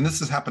over. And this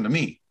has happened to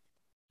me.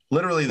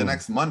 Literally the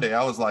next Monday,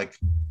 I was like,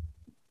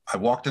 I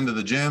walked into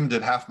the gym,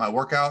 did half my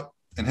workout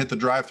and hit the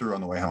drive-through on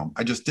the way home.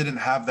 I just didn't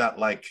have that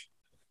like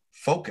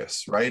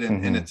focus, right?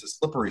 And it's a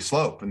slippery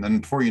slope. And then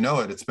before you know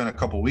it, it's been a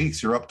couple of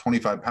weeks, you're up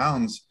 25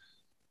 pounds.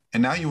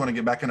 And now you want to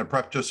get back into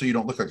prep just so you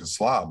don't look like a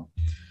slob.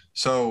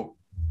 So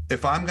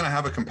if I'm going to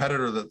have a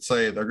competitor that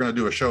say they're going to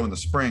do a show in the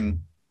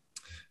spring,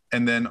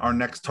 and then our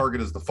next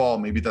target is the fall,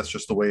 maybe that's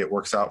just the way it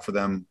works out for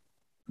them,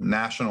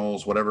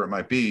 nationals, whatever it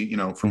might be,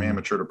 from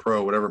amateur to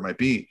pro, whatever it might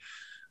be.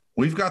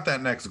 We've got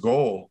that next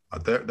goal.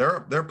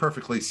 They're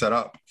perfectly set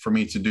up for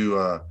me to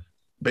do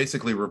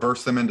basically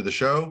reverse them into the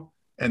show.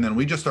 And then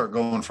we just start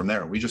going from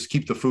there. We just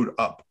keep the food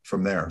up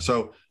from there.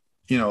 So,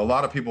 a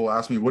lot of people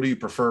ask me, what do you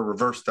prefer,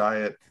 reverse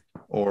diet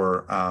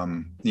or,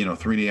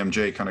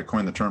 3DMJ kind of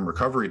coined the term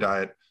recovery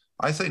diet?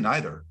 I say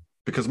neither.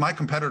 Because my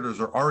competitors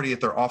are already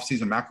at their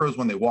off-season macros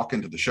when they walk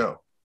into the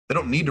show. They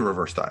don't need to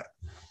reverse diet.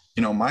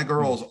 My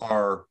girls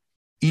are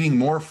eating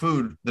more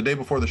food the day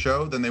before the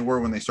show than they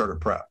were when they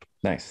started prep.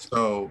 Nice.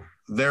 So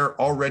they're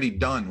already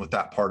done with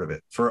that part of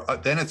it.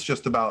 Then it's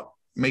just about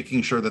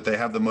making sure that they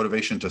have the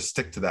motivation to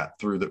stick to that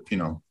through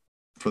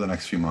for the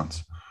next few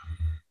months.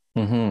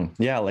 Mm-hmm.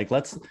 Yeah.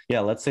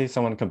 Let's say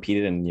someone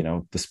competed in,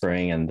 the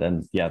spring and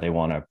then, they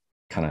want to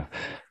kind of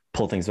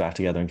pull things back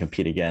together and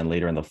compete again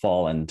later in the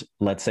fall. And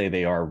let's say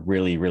they are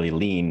really, really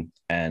lean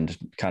and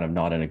kind of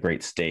not in a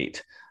great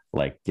state.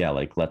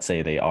 Let's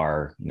say they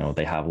are,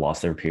 they have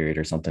lost their period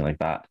or something like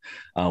that.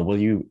 Will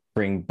you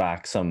bring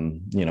back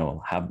some,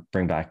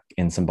 bring back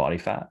in some body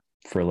fat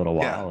for a little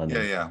while?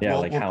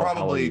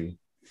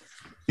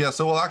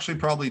 So we'll actually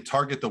probably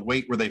target the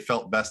weight where they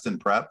felt best in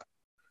prep,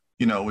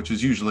 which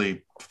is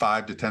usually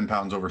 5 to 10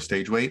 pounds over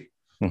stage weight,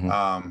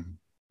 and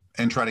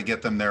try to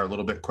get them there a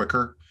little bit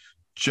quicker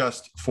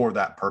just for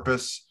that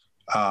purpose.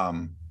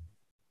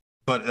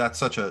 but that's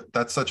such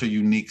a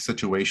unique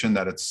situation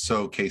that it's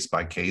so case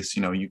by case.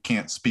 You know, you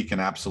can't speak in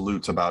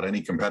absolutes about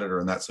any competitor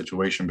in that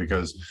situation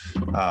because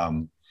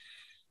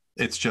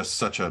it's just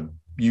such a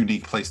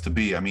unique place to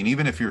be. I mean,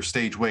 even if you're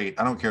stage weight,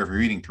 I don't care if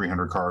you're eating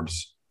 300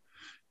 carbs,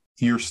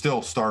 you're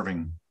still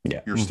starving.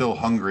 Yeah. You're still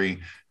hungry.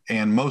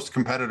 And most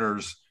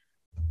competitors,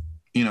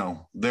 you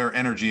know, their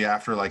energy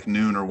after like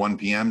noon or 1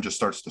 p.m. just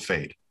starts to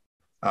fade.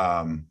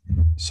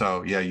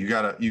 So yeah,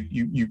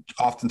 you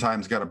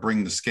oftentimes got to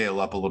bring the scale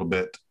up a little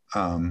bit.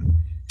 And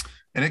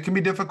it can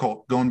be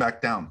difficult going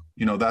back down.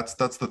 You know, that's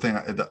the thing.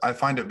 I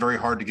find it very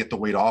hard to get the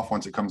weight off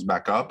once it comes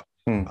back up.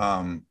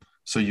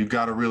 So you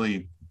got to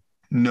really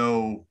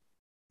know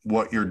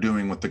what you're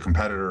doing with the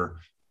competitor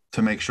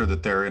to make sure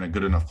that they're in a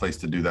good enough place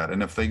to do that.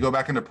 And if they go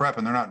back into prep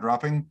and they're not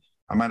dropping,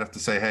 I might have to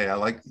say, hey,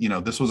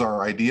 this was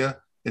our idea.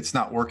 It's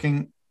not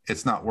working.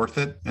 It's not worth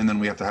it. And then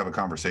we have to have a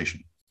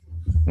conversation.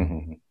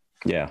 Mm-hmm.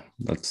 Yeah,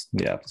 it's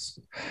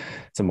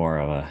a more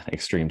of an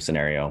extreme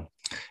scenario.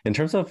 In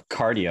terms of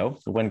cardio,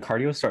 when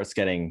cardio starts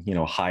getting,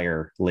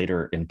 higher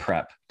later in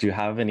prep, do you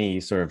have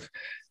any sort of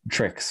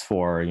tricks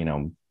for,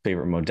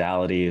 favorite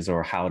modalities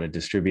or how to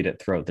distribute it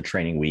throughout the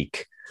training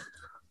week?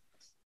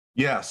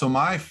 Yeah. So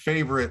my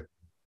favorite,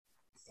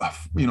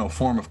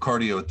 form of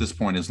cardio at this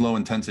point is low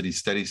intensity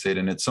steady state.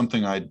 And it's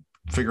something I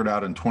figured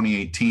out in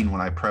 2018 when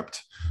I prepped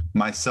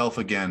myself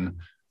again.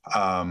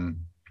 I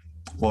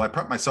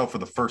prepped myself for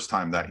the first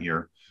time that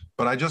year,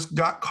 but I just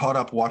got caught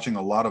up watching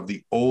a lot of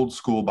the old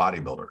school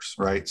bodybuilders,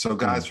 right? So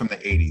guys from the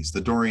 80s,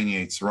 the Dorian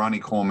Yates, Ronnie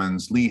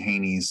Coleman's, Lee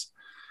Haney's,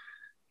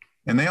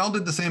 and they all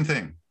did the same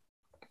thing.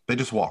 They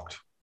just walked.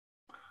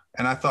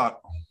 And I thought,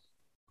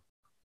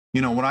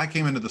 when I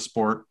came into the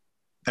sport,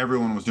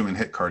 everyone was doing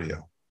HIIT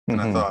cardio.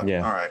 And I thought,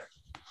 all right,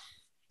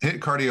 HIIT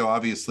cardio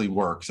obviously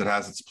works. It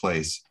has its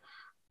place.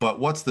 But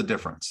what's the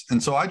difference?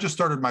 And so I just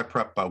started my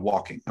prep by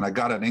walking, and I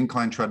got an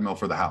incline treadmill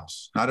for the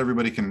house. Not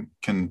everybody can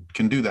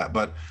do that,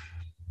 but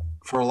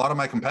for a lot of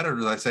my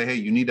competitors, I say, hey,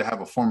 you need to have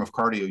a form of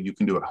cardio you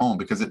can do at home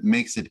because it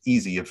makes it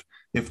easy.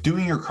 If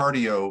doing your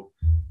cardio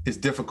is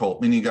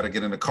difficult, meaning you got to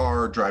get in a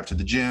car, drive to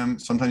the gym,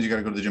 sometimes you got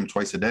to go to the gym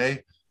twice a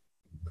day,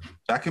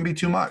 that can be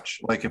too much.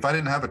 Like if I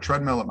didn't have a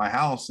treadmill at my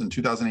house in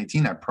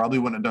 2018, I probably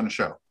wouldn't have done a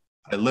show.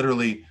 I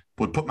literally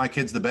would put my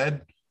kids to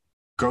bed,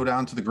 go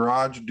down to the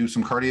garage, do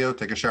some cardio,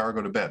 take a shower,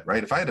 go to bed,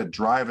 right? If I had to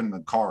drive in the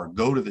car,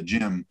 go to the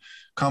gym,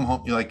 come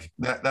home, like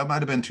that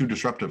might've been too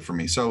disruptive for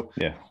me. So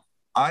yeah,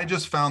 I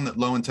just found that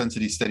low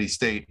intensity steady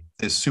state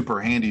is super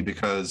handy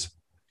because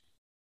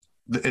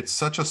it's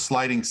such a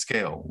sliding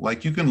scale.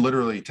 Like you can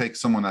literally take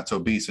someone that's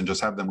obese and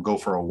just have them go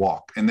for a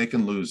walk and they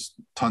can lose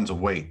tons of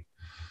weight.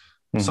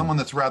 Someone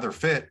that's rather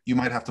fit, you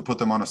might have to put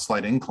them on a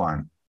slight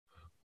incline.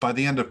 By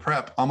the end of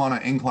prep, I'm on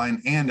an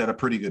incline and at a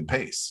pretty good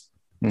pace.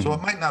 So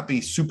it might not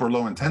be super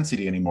low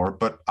intensity anymore,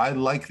 but I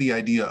like the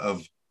idea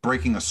of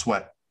breaking a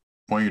sweat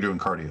when you're doing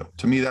cardio.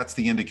 To me, that's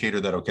the indicator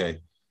that, okay,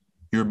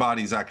 your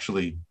body's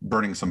actually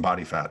burning some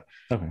body fat.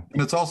 Okay.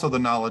 And it's also the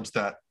knowledge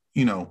that,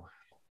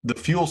 the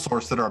fuel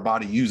source that our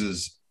body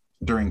uses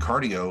during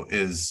cardio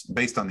is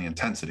based on the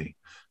intensity.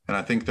 And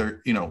I think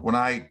when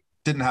I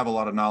didn't have a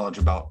lot of knowledge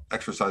about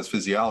exercise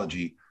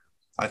physiology,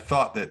 I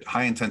thought that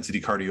high intensity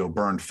cardio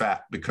burned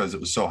fat because it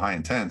was so high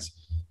intense.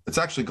 It's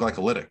actually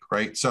glycolytic,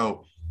 right?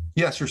 So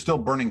yes, you're still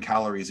burning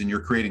calories and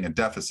you're creating a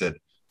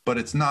deficit, but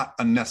it's not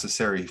a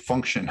necessary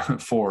function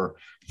for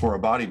a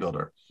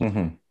bodybuilder.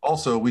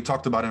 Also, we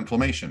talked about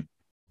inflammation.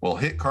 Well,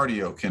 HIIT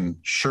cardio can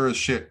sure as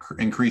shit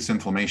increase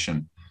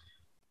inflammation.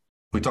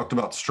 We talked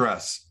about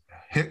stress.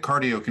 HIIT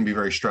cardio can be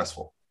very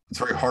stressful. It's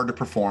very hard to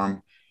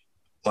perform.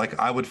 Like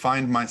I would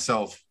find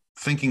myself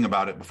thinking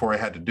about it before I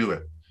had to do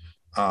it.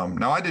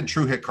 Now I did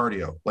true HIIT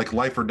cardio, like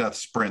life or death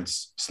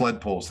sprints,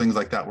 sled pulls, things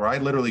like that, where I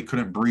literally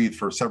couldn't breathe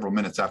for several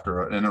minutes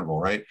after an interval.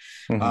 Right.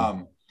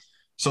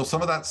 So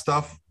some of that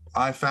stuff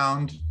I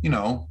found,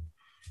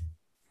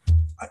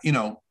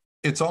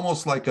 it's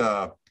almost like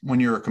when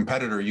you're a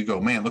competitor, you go,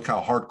 man, look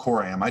how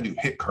hardcore I am. I do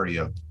HIIT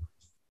cardio.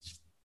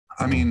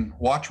 I mean,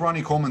 watch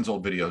Ronnie Coleman's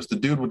old videos. The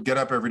dude would get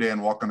up every day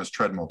and walk on his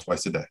treadmill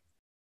twice a day.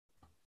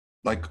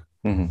 Like,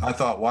 I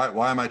thought,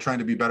 why am I trying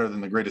to be better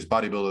than the greatest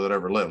bodybuilder that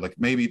ever lived? Like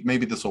maybe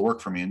this will work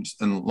for me.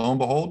 And lo and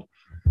behold,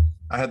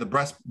 I had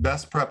the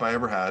best prep I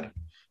ever had.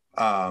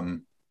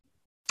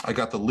 I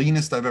got the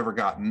leanest I've ever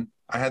gotten.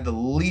 I had the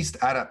least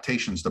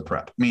adaptations to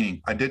prep,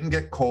 meaning I didn't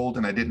get cold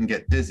and I didn't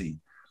get dizzy.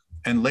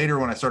 And later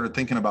when I started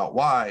thinking about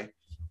why,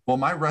 well,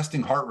 my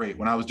resting heart rate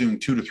when I was doing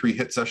 2 to 3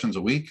 HIIT sessions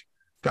a week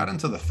got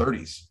into the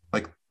 30s,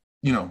 like,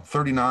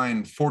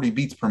 39, 40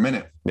 beats per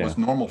minute was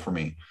normal for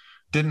me.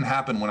 Didn't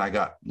happen when I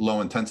got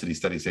low intensity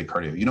steady state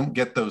cardio. You don't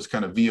get those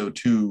kind of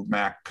VO2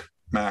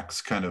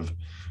 max kind of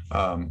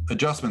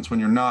adjustments when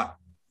you're not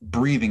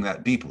breathing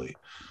that deeply.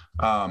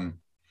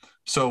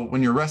 So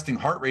when your resting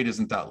heart rate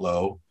isn't that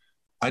low,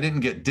 I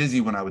didn't get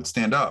dizzy when I would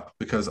stand up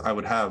because I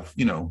would have,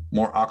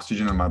 more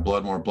oxygen in my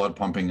blood, more blood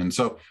pumping. And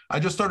so I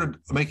just started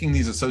making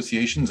these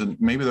associations, and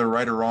maybe they're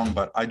right or wrong,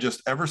 but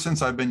ever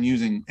since I've been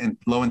using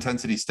low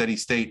intensity steady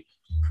state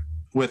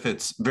with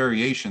its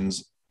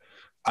variations,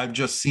 I've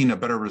just seen a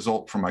better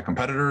result from my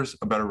competitors,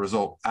 a better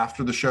result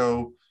after the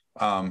show.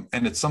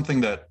 And it's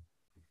something that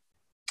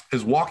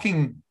is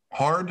walking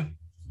hard.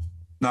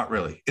 Not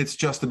really. It's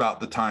just about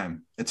the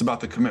time. It's about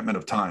the commitment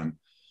of time.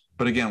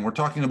 But again, we're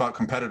talking about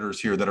competitors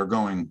here that are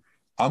going,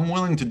 I'm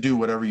willing to do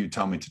whatever you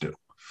tell me to do.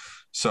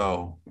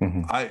 So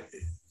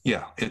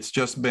it's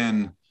just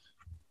been,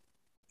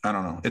 I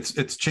don't know.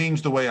 It's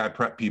changed the way I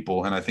prep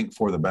people, and I think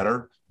for the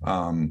better.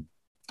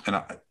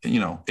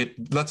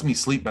 It lets me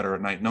sleep better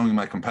at night, knowing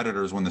my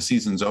competitors, when the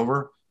season's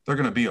over, they're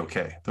going to be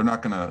okay. They're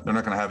not going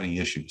to have any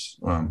issues,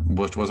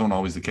 which wasn't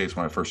always the case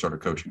when I first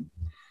started coaching.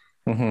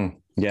 Mm-hmm.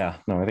 Yeah,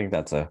 no, I think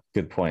that's a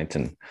good point.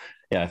 And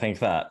yeah, I think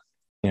that,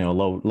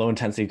 low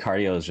intensity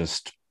cardio is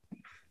just,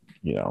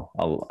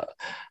 a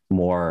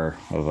more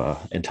of a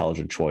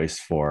intelligent choice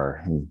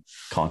for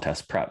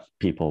contest prep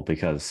people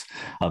because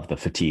of the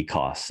fatigue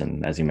costs.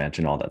 And as you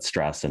mentioned, all that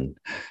stress and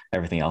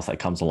everything else that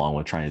comes along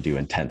with trying to do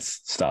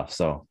intense stuff.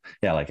 So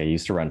yeah, like I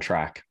used to run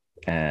track,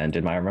 and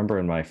I remember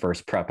in my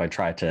first prep, I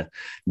tried to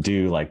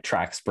do like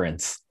track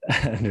sprints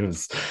and it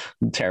was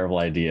a terrible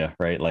idea,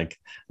 right? Like,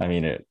 I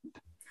mean,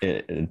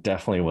 it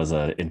definitely was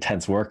an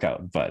intense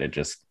workout, but it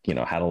just,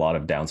 had a lot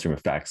of downstream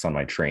effects on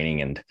my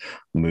training and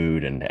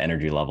mood and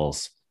energy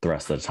levels the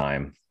rest of the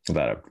time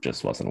that it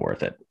just wasn't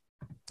worth it.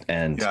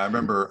 And yeah, I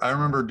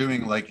remember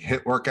doing like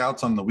HIIT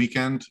workouts on the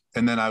weekend,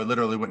 and then I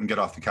literally wouldn't get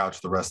off the couch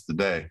the rest of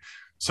the day.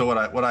 So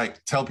what I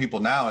tell people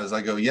now is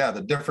I go, yeah,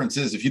 the difference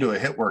is if you do a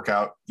HIIT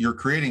workout, you're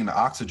creating an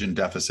oxygen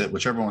deficit,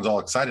 which everyone's all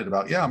excited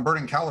about. Yeah, I'm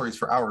burning calories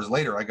for hours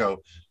later. I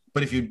go,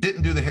 but if you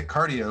didn't do the HIIT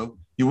cardio,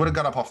 you would have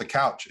got up off the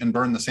couch and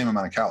burned the same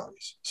amount of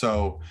calories.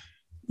 So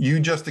you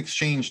just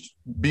exchanged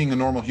being a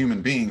normal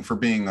human being for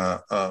being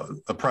a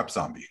prep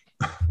zombie.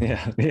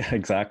 Yeah,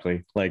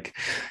 exactly. Like,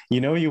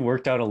 you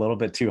worked out a little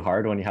bit too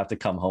hard when you have to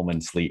come home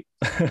and sleep.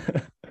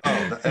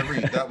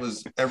 That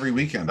was every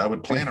weekend. I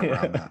would plan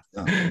around that.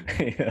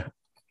 Yeah.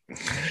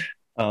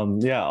 On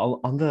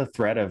the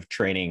thread of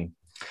training,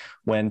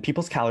 when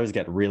people's calories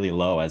get really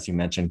low, as you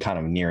mentioned, kind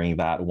of nearing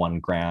that 1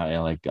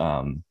 gram,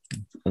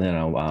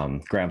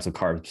 grams of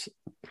carbs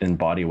in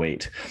body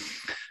weight,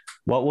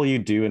 what will you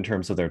do in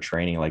terms of their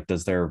training? Like,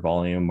 does their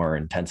volume or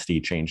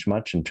intensity change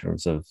much in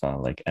terms of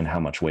and how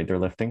much weight they're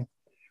lifting?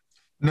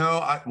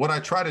 No, what I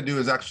try to do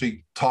is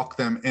actually talk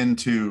them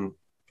into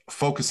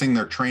focusing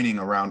their training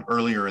around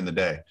earlier in the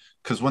day.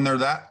 Because when they're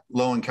that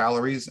low in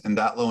calories and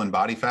that low in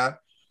body fat,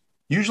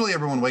 usually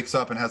everyone wakes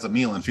up and has a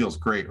meal and feels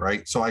great,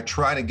 right? So I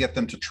try to get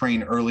them to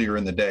train earlier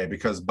in the day,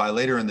 because by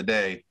later in the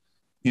day,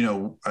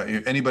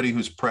 anybody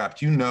who's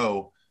prepped,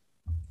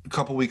 a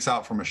couple weeks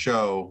out from a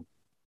show,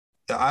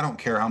 I don't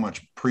care how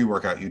much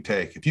pre-workout you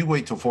take. If you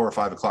wait till 4 or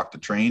 5 o'clock to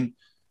train,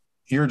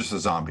 you're just a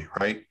zombie,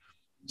 right?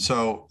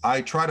 So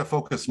I try to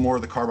focus more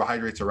of the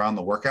carbohydrates around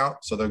the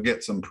workout. So they'll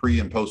get some pre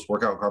and post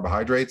workout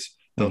carbohydrates.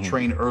 They'll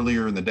train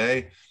earlier in the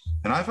day.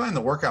 And I find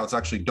the workouts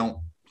actually don't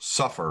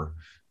suffer,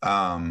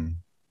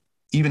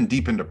 even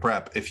deep into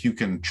prep, if you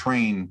can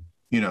train,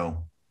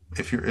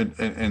 if you're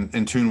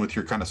in tune with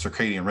your kind of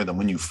circadian rhythm,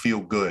 when you feel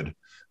good.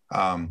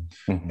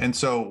 And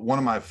so one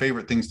of my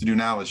favorite things to do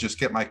now is just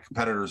get my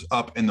competitors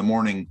up in the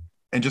morning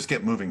and just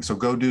get moving. So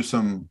go do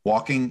some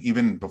walking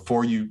even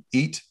before you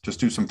eat,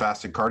 just do some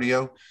fasted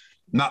cardio,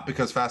 not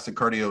because fasted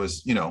cardio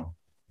is,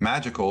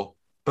 magical,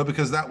 but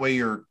because that way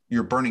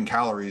you're burning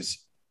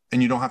calories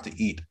and you don't have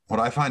to eat. What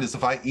I find is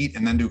if I eat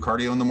and then do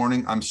cardio in the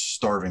morning, I'm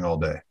starving all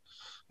day.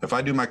 If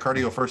I do my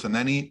cardio first and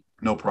then eat,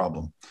 no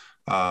problem.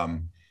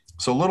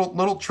 So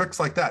little tricks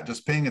like that,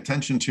 just paying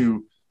attention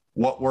to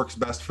what works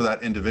best for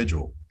that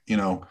individual. At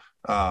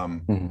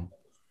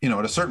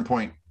a certain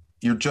point,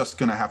 you're just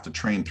going to have to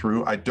train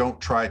through. I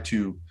don't try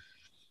to,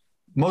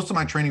 most of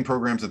my training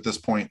programs at this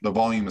point, the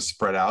volume is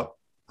spread out,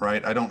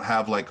 right? I don't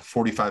have like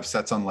 45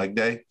 sets on leg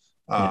day.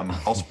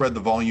 I'll spread the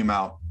volume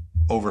out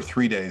over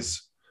 3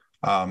 days.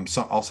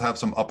 So I'll have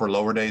some upper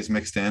lower days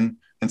mixed in.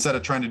 Instead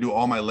of trying to do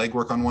all my leg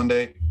work on one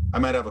day, I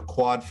might have a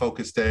quad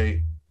focus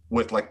day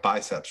with like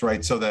biceps,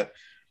 right? So that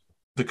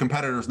the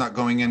competitor's not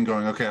going,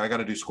 okay, I got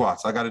to do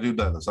squats, I got to do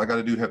deadlifts, I got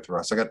to do hip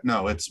thrusts.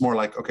 No, it's more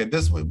like, okay, we're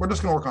just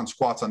going to work on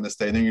squats on this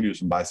day, and then you're going to do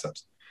some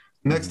biceps.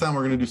 Next time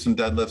we're going to do some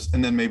deadlifts,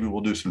 and then maybe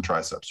we'll do some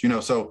triceps.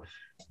 So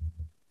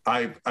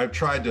I've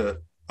tried to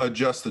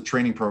adjust the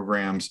training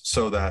programs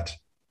so that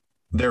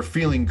they're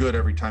feeling good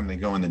every time they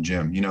go in the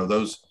gym.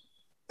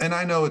 And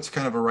I know it's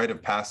kind of a rite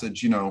of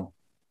passage.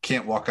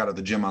 Can't walk out of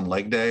the gym on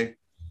leg day.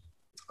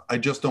 I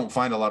just don't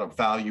find a lot of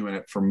value in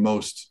it for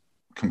most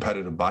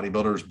competitive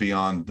bodybuilders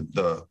beyond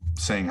the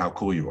saying how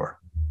cool you are.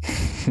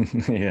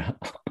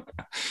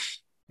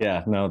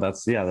 No,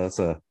 that's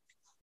a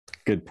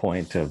good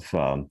point of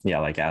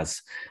like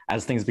as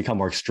things become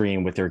more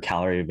extreme with your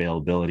calorie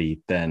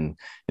availability, then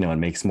it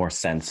makes more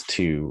sense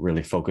to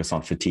really focus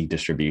on fatigue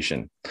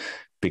distribution,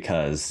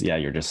 because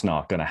you're just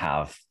not going to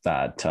have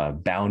that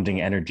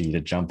bounding energy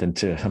to jump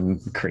into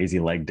a crazy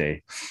leg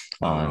day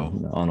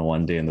on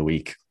one day in the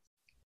week.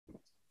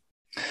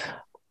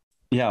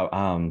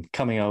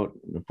 Coming out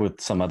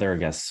with some other, I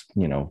guess,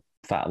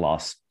 fat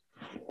loss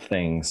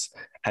things.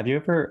 Have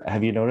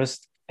you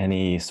noticed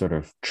any sort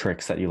of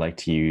tricks that you like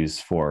to use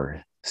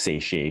for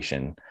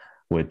satiation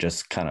with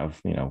just kind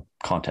of,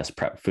 contest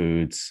prep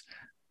foods,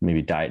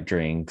 maybe diet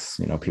drinks?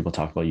 People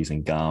talk about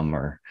using gum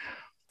or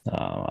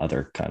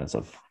other kinds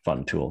of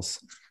fun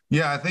tools.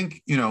 Yeah, I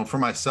think, for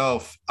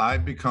myself,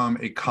 I've become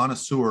a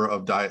connoisseur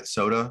of diet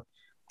soda,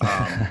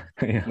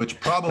 Yeah, which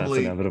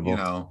probably, that's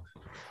inevitable.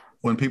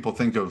 when people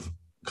think of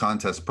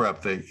contest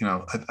prep, they,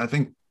 I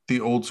think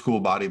the old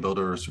school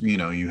bodybuilders,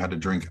 you had to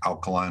drink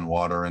alkaline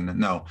water. And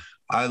no,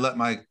 I let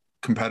my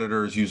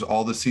competitors use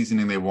all the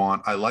seasoning they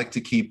want. I like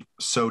to keep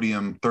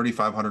sodium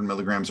 3,500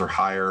 milligrams or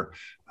higher.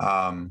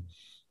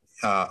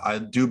 I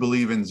do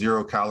believe in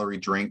 0-calorie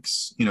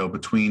drinks,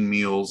 between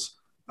meals.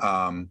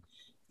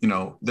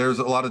 There's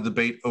a lot of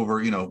debate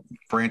over,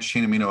 branched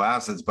chain amino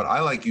acids, but I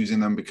like using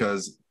them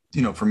because,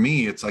 for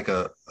me, it's like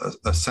a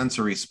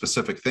sensory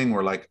specific thing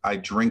where like I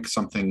drink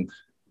something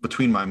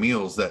between my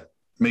meals that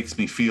makes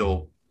me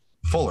feel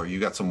fuller. You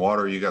got some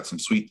water, you got some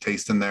sweet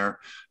taste in there.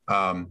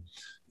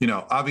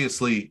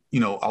 Obviously,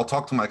 I'll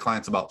talk to my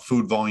clients about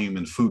food volume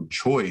and food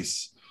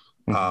choice.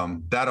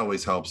 That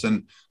always helps.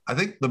 And I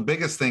think the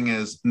biggest thing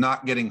is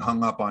not getting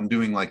hung up on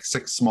doing like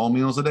 6 small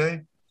meals a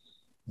day.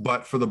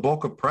 But for the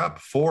bulk of prep,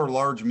 4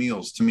 large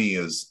meals to me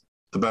is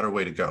the better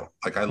way to go.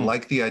 Like I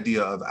like the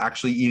idea of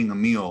actually eating a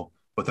meal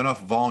with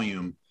enough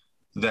volume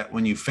that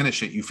when you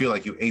finish it, you feel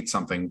like you ate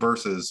something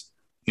versus,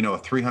 a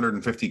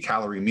 350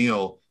 calorie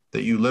meal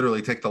that you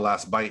literally take the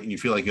last bite and you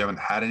feel like you haven't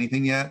had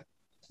anything yet.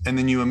 And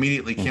then you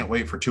immediately can't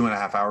wait for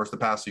 2.5 hours to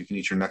pass so you can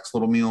eat your next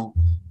little meal.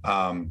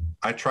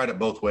 I tried it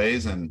both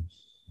ways. And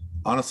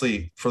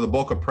honestly, for the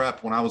bulk of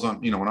prep, when I was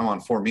on, when I'm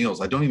on 4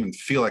 meals, I don't even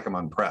feel like I'm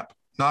on prep.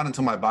 Not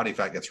until my body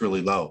fat gets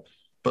really low.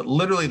 But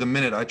literally the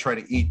minute I try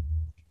to eat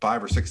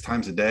 5 or 6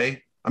 times a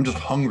day, I'm just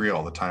hungry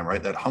all the time,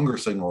 right? That hunger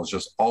signal is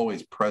just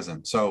always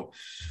present. So,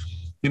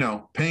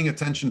 paying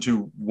attention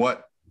to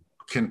what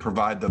can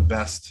provide the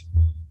best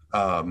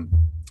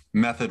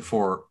method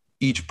for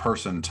each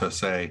person to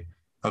say,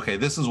 okay,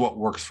 this is what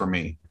works for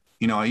me.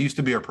 I used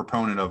to be a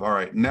proponent of, all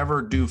right,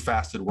 never do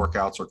fasted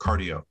workouts or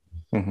cardio.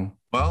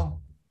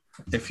 Well,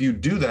 if you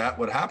do that,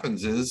 what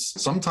happens is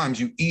sometimes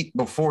you eat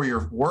before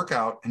your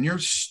workout and you're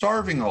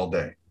starving all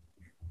day.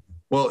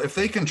 Well, if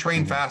they can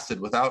train fasted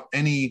without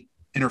any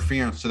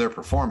interference to their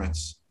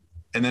performance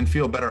and then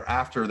feel better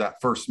after that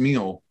first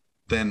meal,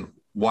 then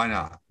why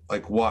not?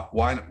 Like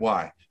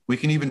why? We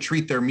can even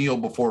treat their meal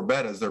before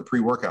bed as their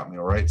pre-workout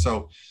meal, right?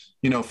 So,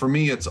 for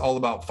me, it's all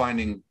about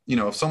finding,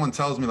 if someone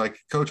tells me like,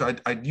 Coach, I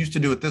used to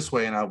do it this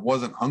way and I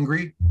wasn't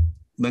hungry,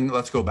 then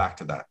let's go back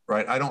to that,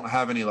 right? I don't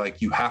have any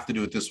like, you have to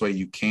do it this way.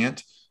 You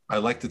can't. I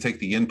like to take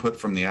the input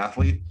from the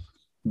athlete,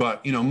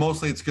 but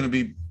mostly it's going to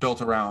be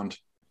built around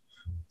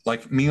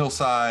like meal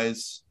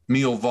size,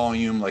 meal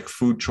volume, like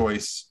food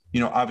choice,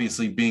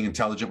 obviously being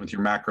intelligent with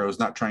your macros,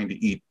 not trying to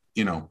eat,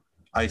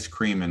 ice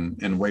cream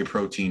and whey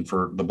protein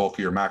for the bulk of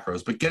your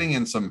macros, but getting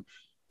in some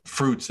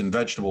fruits and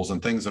vegetables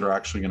and things that are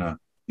actually going to,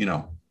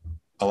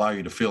 allow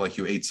you to feel like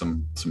you ate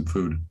some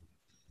food.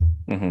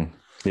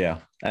 Yeah.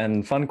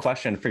 And fun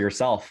question for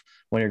yourself,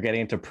 when you're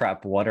getting into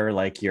prep, what are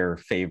like your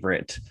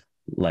favorite,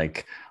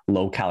 like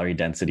low calorie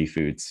density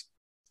foods?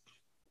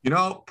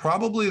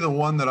 Probably the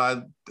one that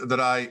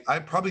I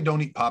probably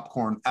don't eat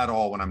popcorn at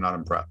all when I'm not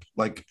in prep.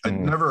 Like it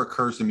never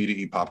occurs to me to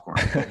eat popcorn.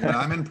 But when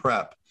I'm in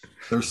prep,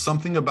 there's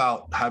something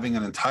about having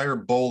an entire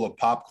bowl of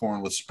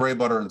popcorn with spray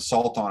butter and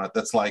salt on it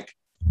that's like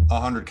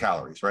 100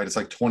 calories, right? It's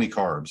like 20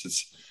 carbs.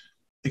 It's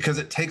because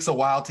it takes a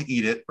while to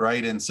eat it,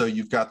 right? And so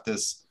you've got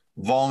this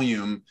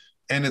volume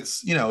and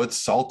it's, it's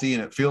salty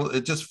and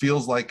it just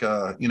feels like,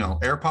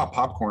 air pop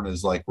popcorn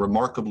is like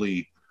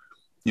remarkably,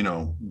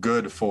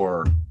 good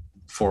for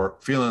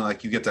feeling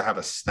like you get to have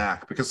a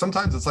snack, because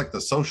sometimes it's like the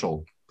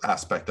social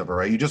aspect of it,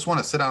 right? You just want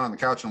to sit down on the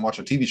couch and watch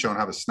a TV show and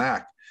have a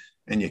snack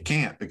and you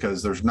can't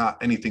because there's not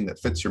anything that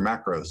fits your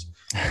macros.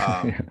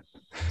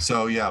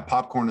 So yeah,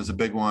 popcorn is a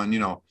big one.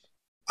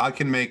 I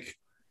can make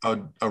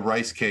a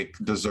rice cake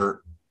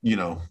dessert,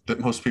 that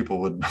most people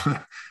would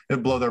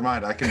it'd blow their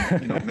mind. I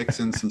can, mix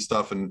in some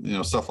stuff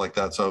and, stuff like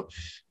that. So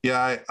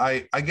yeah,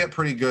 I get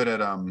pretty good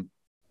at,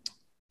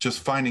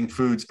 just finding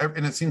foods.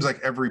 And it seems like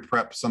every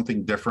prep,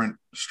 something different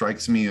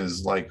strikes me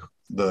as like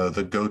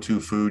the go-to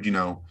food.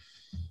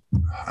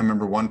 I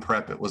remember one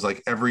prep, it was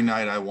like every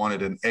night I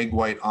wanted an egg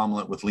white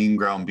omelet with lean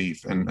ground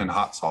beef and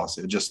hot sauce.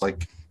 It just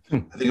like, I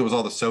think it was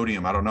all the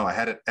sodium. I don't know. I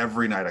had it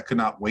every night. I could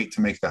not wait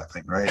to make that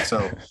thing. Right.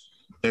 So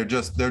they're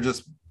just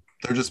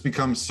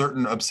become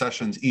certain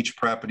obsessions. Each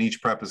prep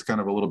is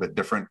kind of a little bit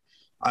different.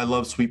 I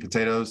love sweet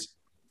potatoes.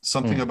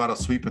 Something about a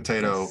sweet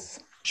potato,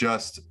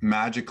 just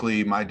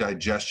magically my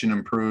digestion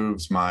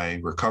improves, my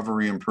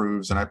recovery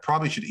improves, and I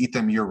probably should eat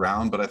them year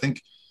round. But I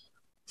think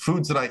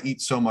foods that I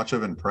eat so much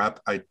of in prep,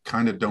 I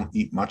kind of don't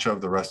eat much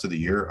of the rest of the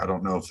year. I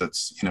don't know if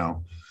that's,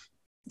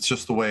 it's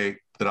just the way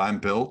that I'm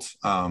built.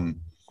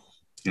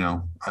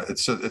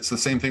 It's the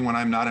same thing when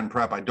I'm not in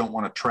prep. I don't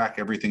want to track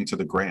everything to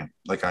the gram.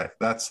 Like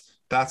that's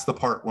the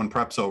part when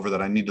prep's over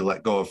that I need to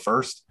let go of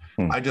first.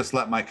 I just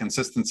let my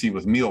consistency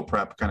with meal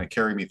prep kind of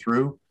carry me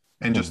through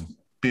and just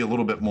be a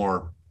little bit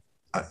more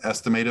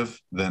estimative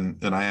than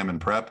I am in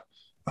prep.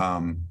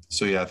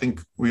 So yeah, I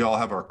think we all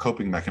have our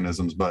coping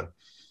mechanisms, but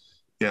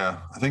yeah,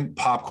 I think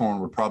popcorn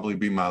would probably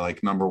be my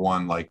like number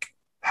one like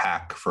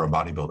hack for a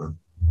bodybuilder.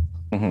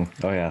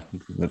 Mm-hmm. Oh yeah,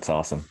 that's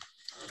awesome.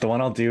 The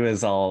one I'll do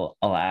is I'll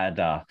add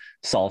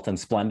salt and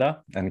Splenda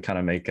and kind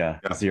of make a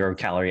Yeah. 0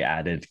 calorie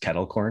added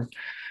kettle corn.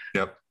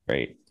 Yep.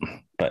 Great.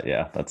 But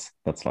yeah, that's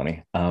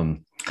funny.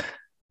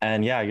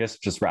 And yeah, I guess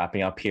just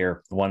wrapping up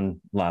here,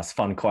 one last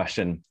fun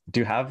question. Do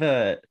you have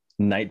a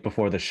night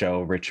before the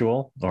show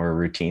ritual or a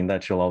routine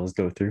that you'll always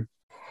go through?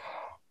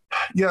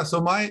 Yeah. So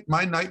my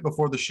night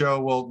before the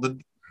show, well,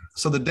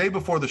 the day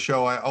before the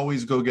show, I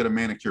always go get a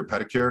manicure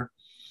pedicure,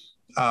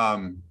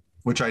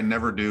 which I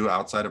never do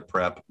outside of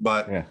prep.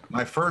 But Yeah.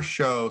 my first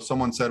show,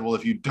 someone said, well,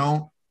 if you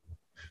don't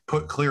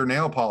put clear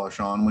nail polish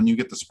on, when you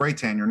get the spray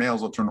tan, your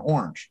nails will turn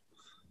orange.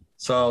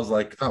 So I was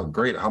like, oh,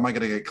 great. How am I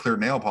going to get clear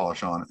nail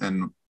polish on?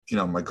 And,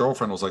 my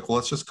girlfriend was like, well,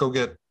 let's just go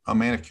get a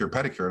manicure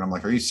pedicure. And I'm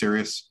like, are you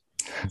serious?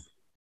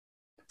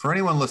 For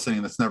anyone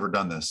listening that's never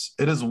done this,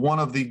 it is one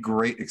of the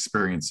great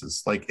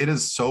experiences. Like, it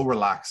is so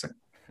relaxing,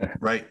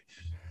 right?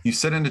 You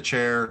sit in a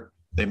chair,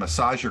 they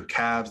massage your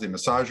calves, they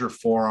massage your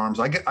forearms.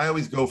 I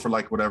always go for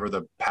like whatever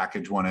the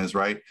package one is,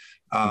 right?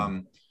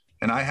 And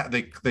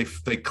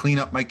they clean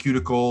up my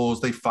cuticles,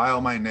 they file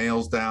my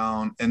nails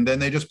down, and then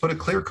they just put a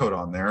clear coat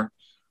on there.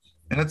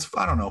 And it's,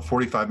 I don't know,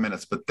 45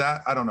 minutes, but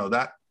I don't know,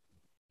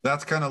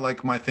 that's kind of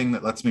like my thing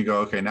that lets me go,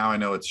 okay, now I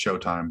know it's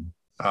showtime.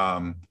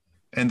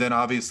 And then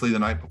obviously the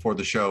night before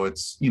the show,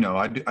 it's,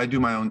 I do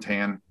my own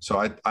tan. So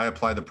I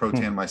apply the Pro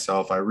Tan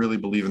myself. I really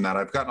believe in that.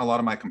 I've gotten a lot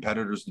of my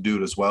competitors to do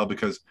it as well,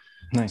 because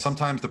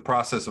sometimes the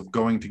process of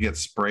going to get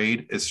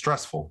sprayed is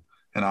stressful.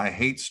 And I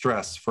hate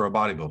stress for a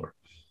bodybuilder.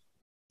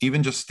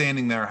 Even just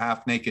standing there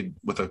half naked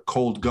with a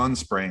cold gun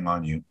spraying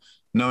on you,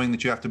 knowing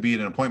that you have to be at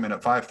an appointment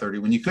at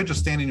 5:30 when you could just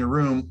stand in your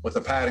room with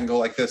a pad and go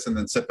like this and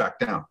then sit back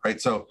down. Right.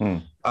 So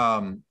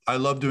I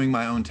love doing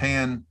my own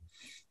tan.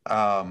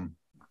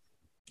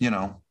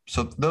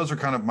 So those are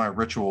kind of my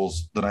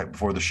rituals the night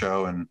before the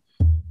show. And,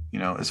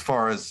 as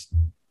far as,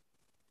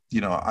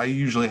 I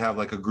usually have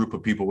like a group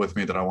of people with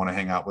me that I want to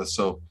hang out with.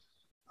 So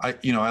I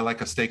like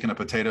a steak and a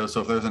potato.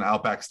 So if there's an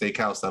Outback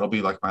Steakhouse, that'll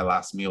be like my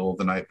last meal of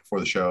the night before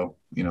the show,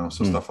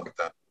 so stuff like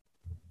that.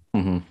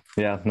 Mm-hmm.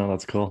 Yeah, no,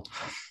 that's cool.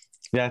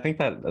 Yeah, I think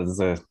that is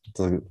a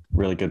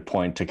really good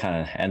point to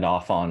kind of end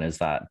off on, is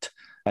that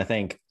I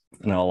think,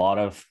 a lot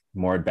of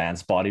more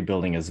advanced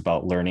bodybuilding is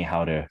about learning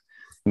how to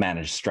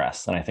manage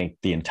stress. And I think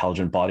the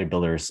intelligent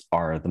bodybuilders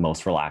are the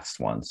most relaxed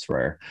ones,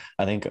 where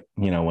I think,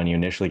 when you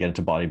initially get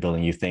into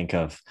bodybuilding, you think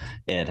of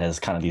it as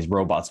kind of these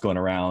robots going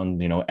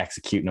around,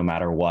 execute no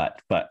matter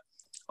what. But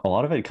a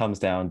lot of it comes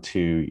down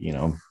to,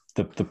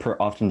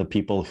 often the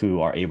people who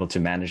are able to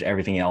manage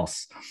everything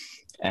else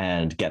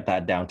and get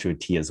that down to a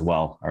T as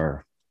well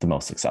are the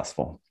most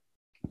successful.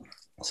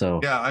 So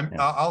yeah,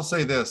 I'll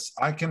say this.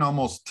 I can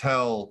almost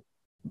tell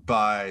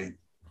by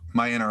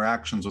my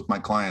interactions with my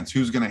clients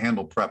who's going to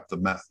handle prep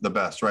the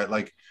best, right?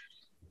 Like,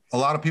 a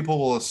lot of people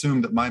will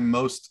assume that my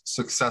most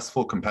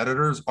successful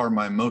competitors are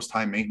my most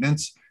high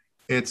maintenance.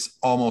 It's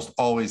almost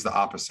always the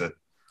opposite.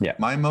 Yeah.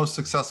 My most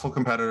successful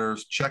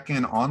competitors check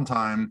in on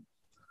time.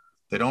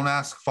 They don't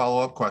ask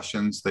follow-up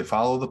questions. They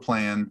follow the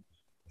plan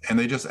and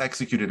they just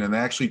execute it. And they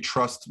actually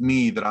trust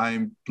me that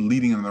I'm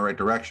leading them in the right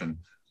direction.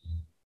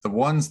 The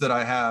ones that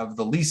I have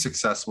the least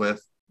success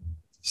with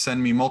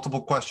send me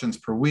multiple questions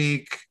per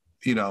week,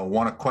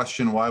 want to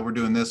question why we're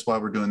doing this, why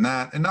we're doing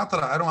that. And not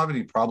that I don't have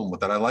any problem with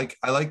that. I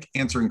like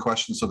answering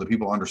questions so that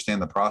people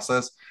understand the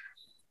process,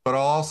 but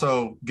I'll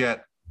also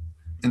get,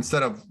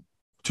 instead of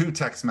 2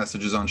 text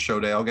messages on show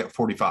day, I'll get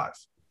 45.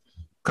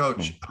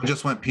 Coach, I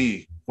just went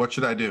pee. What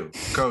should I do?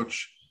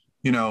 Coach,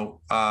 they're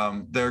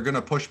going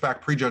to push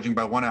back prejudging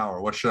by 1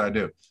 hour. What should I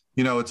do?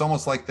 It's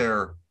almost like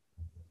they're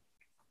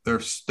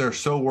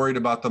so worried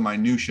about the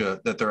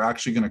minutia that they're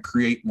actually going to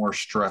create more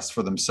stress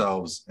for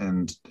themselves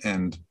and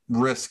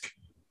risk,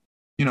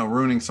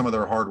 ruining some of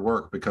their hard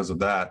work because of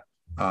that.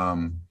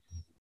 And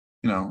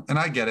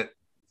I get it.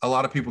 A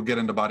lot of people get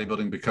into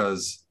bodybuilding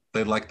because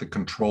they like the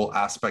control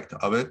aspect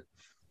of it.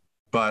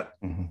 But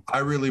I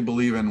really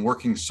believe in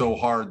working so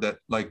hard that,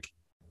 like,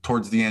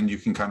 towards the end, you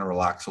can kind of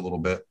relax a little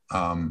bit.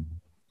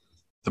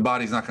 The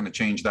body's not going to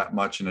change that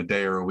much in a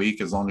day or a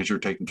week, as long as you're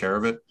taking care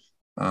of it.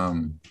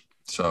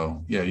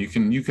 So yeah, you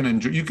can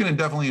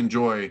definitely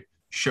enjoy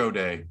show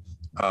day.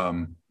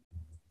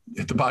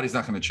 If the body's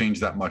not going to change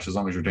that much, as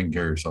long as you're taking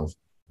care of yourself.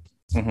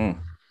 Mm-hmm.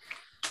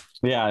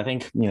 Yeah, I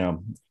think,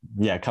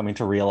 coming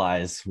to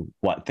realize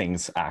what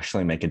things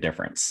actually make a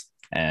difference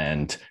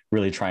and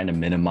really trying to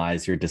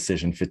minimize your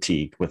decision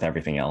fatigue with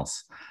everything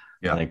else.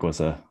 Yeah. I think was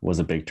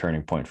a big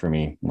turning point for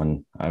me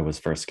when I was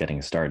first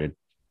getting started.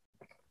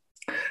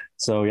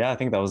 So yeah, I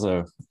think that was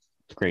a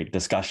great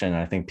discussion.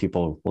 I think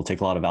people will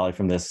take a lot of value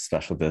from this,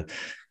 especially the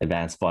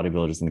advanced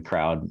bodybuilders in the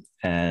crowd.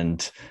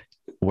 And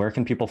where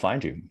can people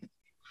find you?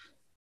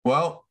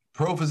 Well,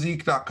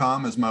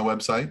 ProPhysique.com is my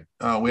website.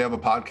 We have a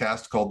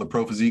podcast called the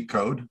Pro Physique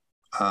Code.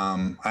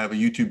 I have a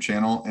YouTube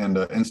channel and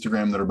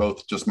Instagram that are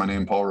both just my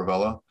name, Paul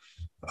Ravella.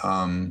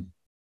 And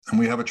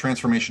we have a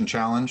transformation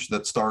challenge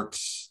that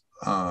starts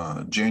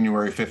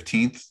January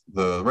 15th.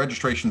 The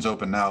registration's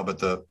open now, but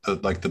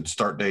the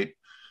start date,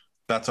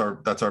 that's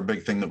our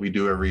big thing that we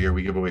do every year.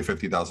 We give away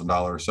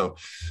 $50,000. So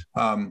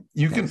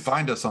you can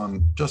find us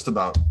on just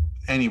about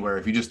anywhere.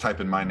 If you just type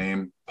in my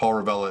name, Paul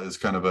Ravella is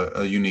kind of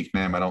a unique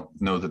name. I don't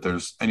know that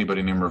there's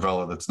anybody named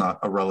Ravella that's not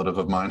a relative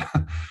of mine.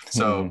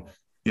 So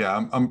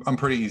yeah, I'm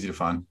pretty easy to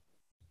find.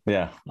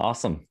 Yeah,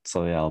 awesome.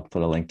 So yeah, I'll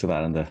put a link to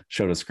that in the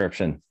show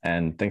description.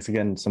 And thanks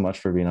again so much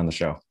for being on the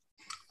show.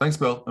 Thanks,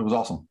 Bill. It was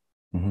awesome.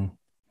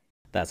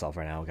 That's all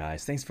for now,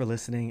 guys. Thanks for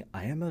listening.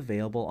 I am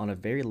available on a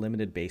very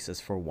limited basis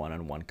for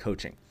one-on-one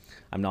coaching.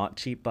 I'm not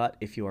cheap, but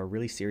if you are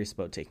really serious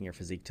about taking your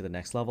physique to the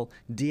next level,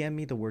 DM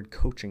me the word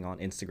coaching on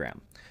Instagram.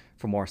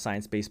 For more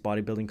science-based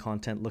bodybuilding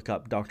content, look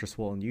up Dr.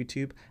 Swole on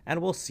YouTube,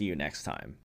 and we'll see you next time.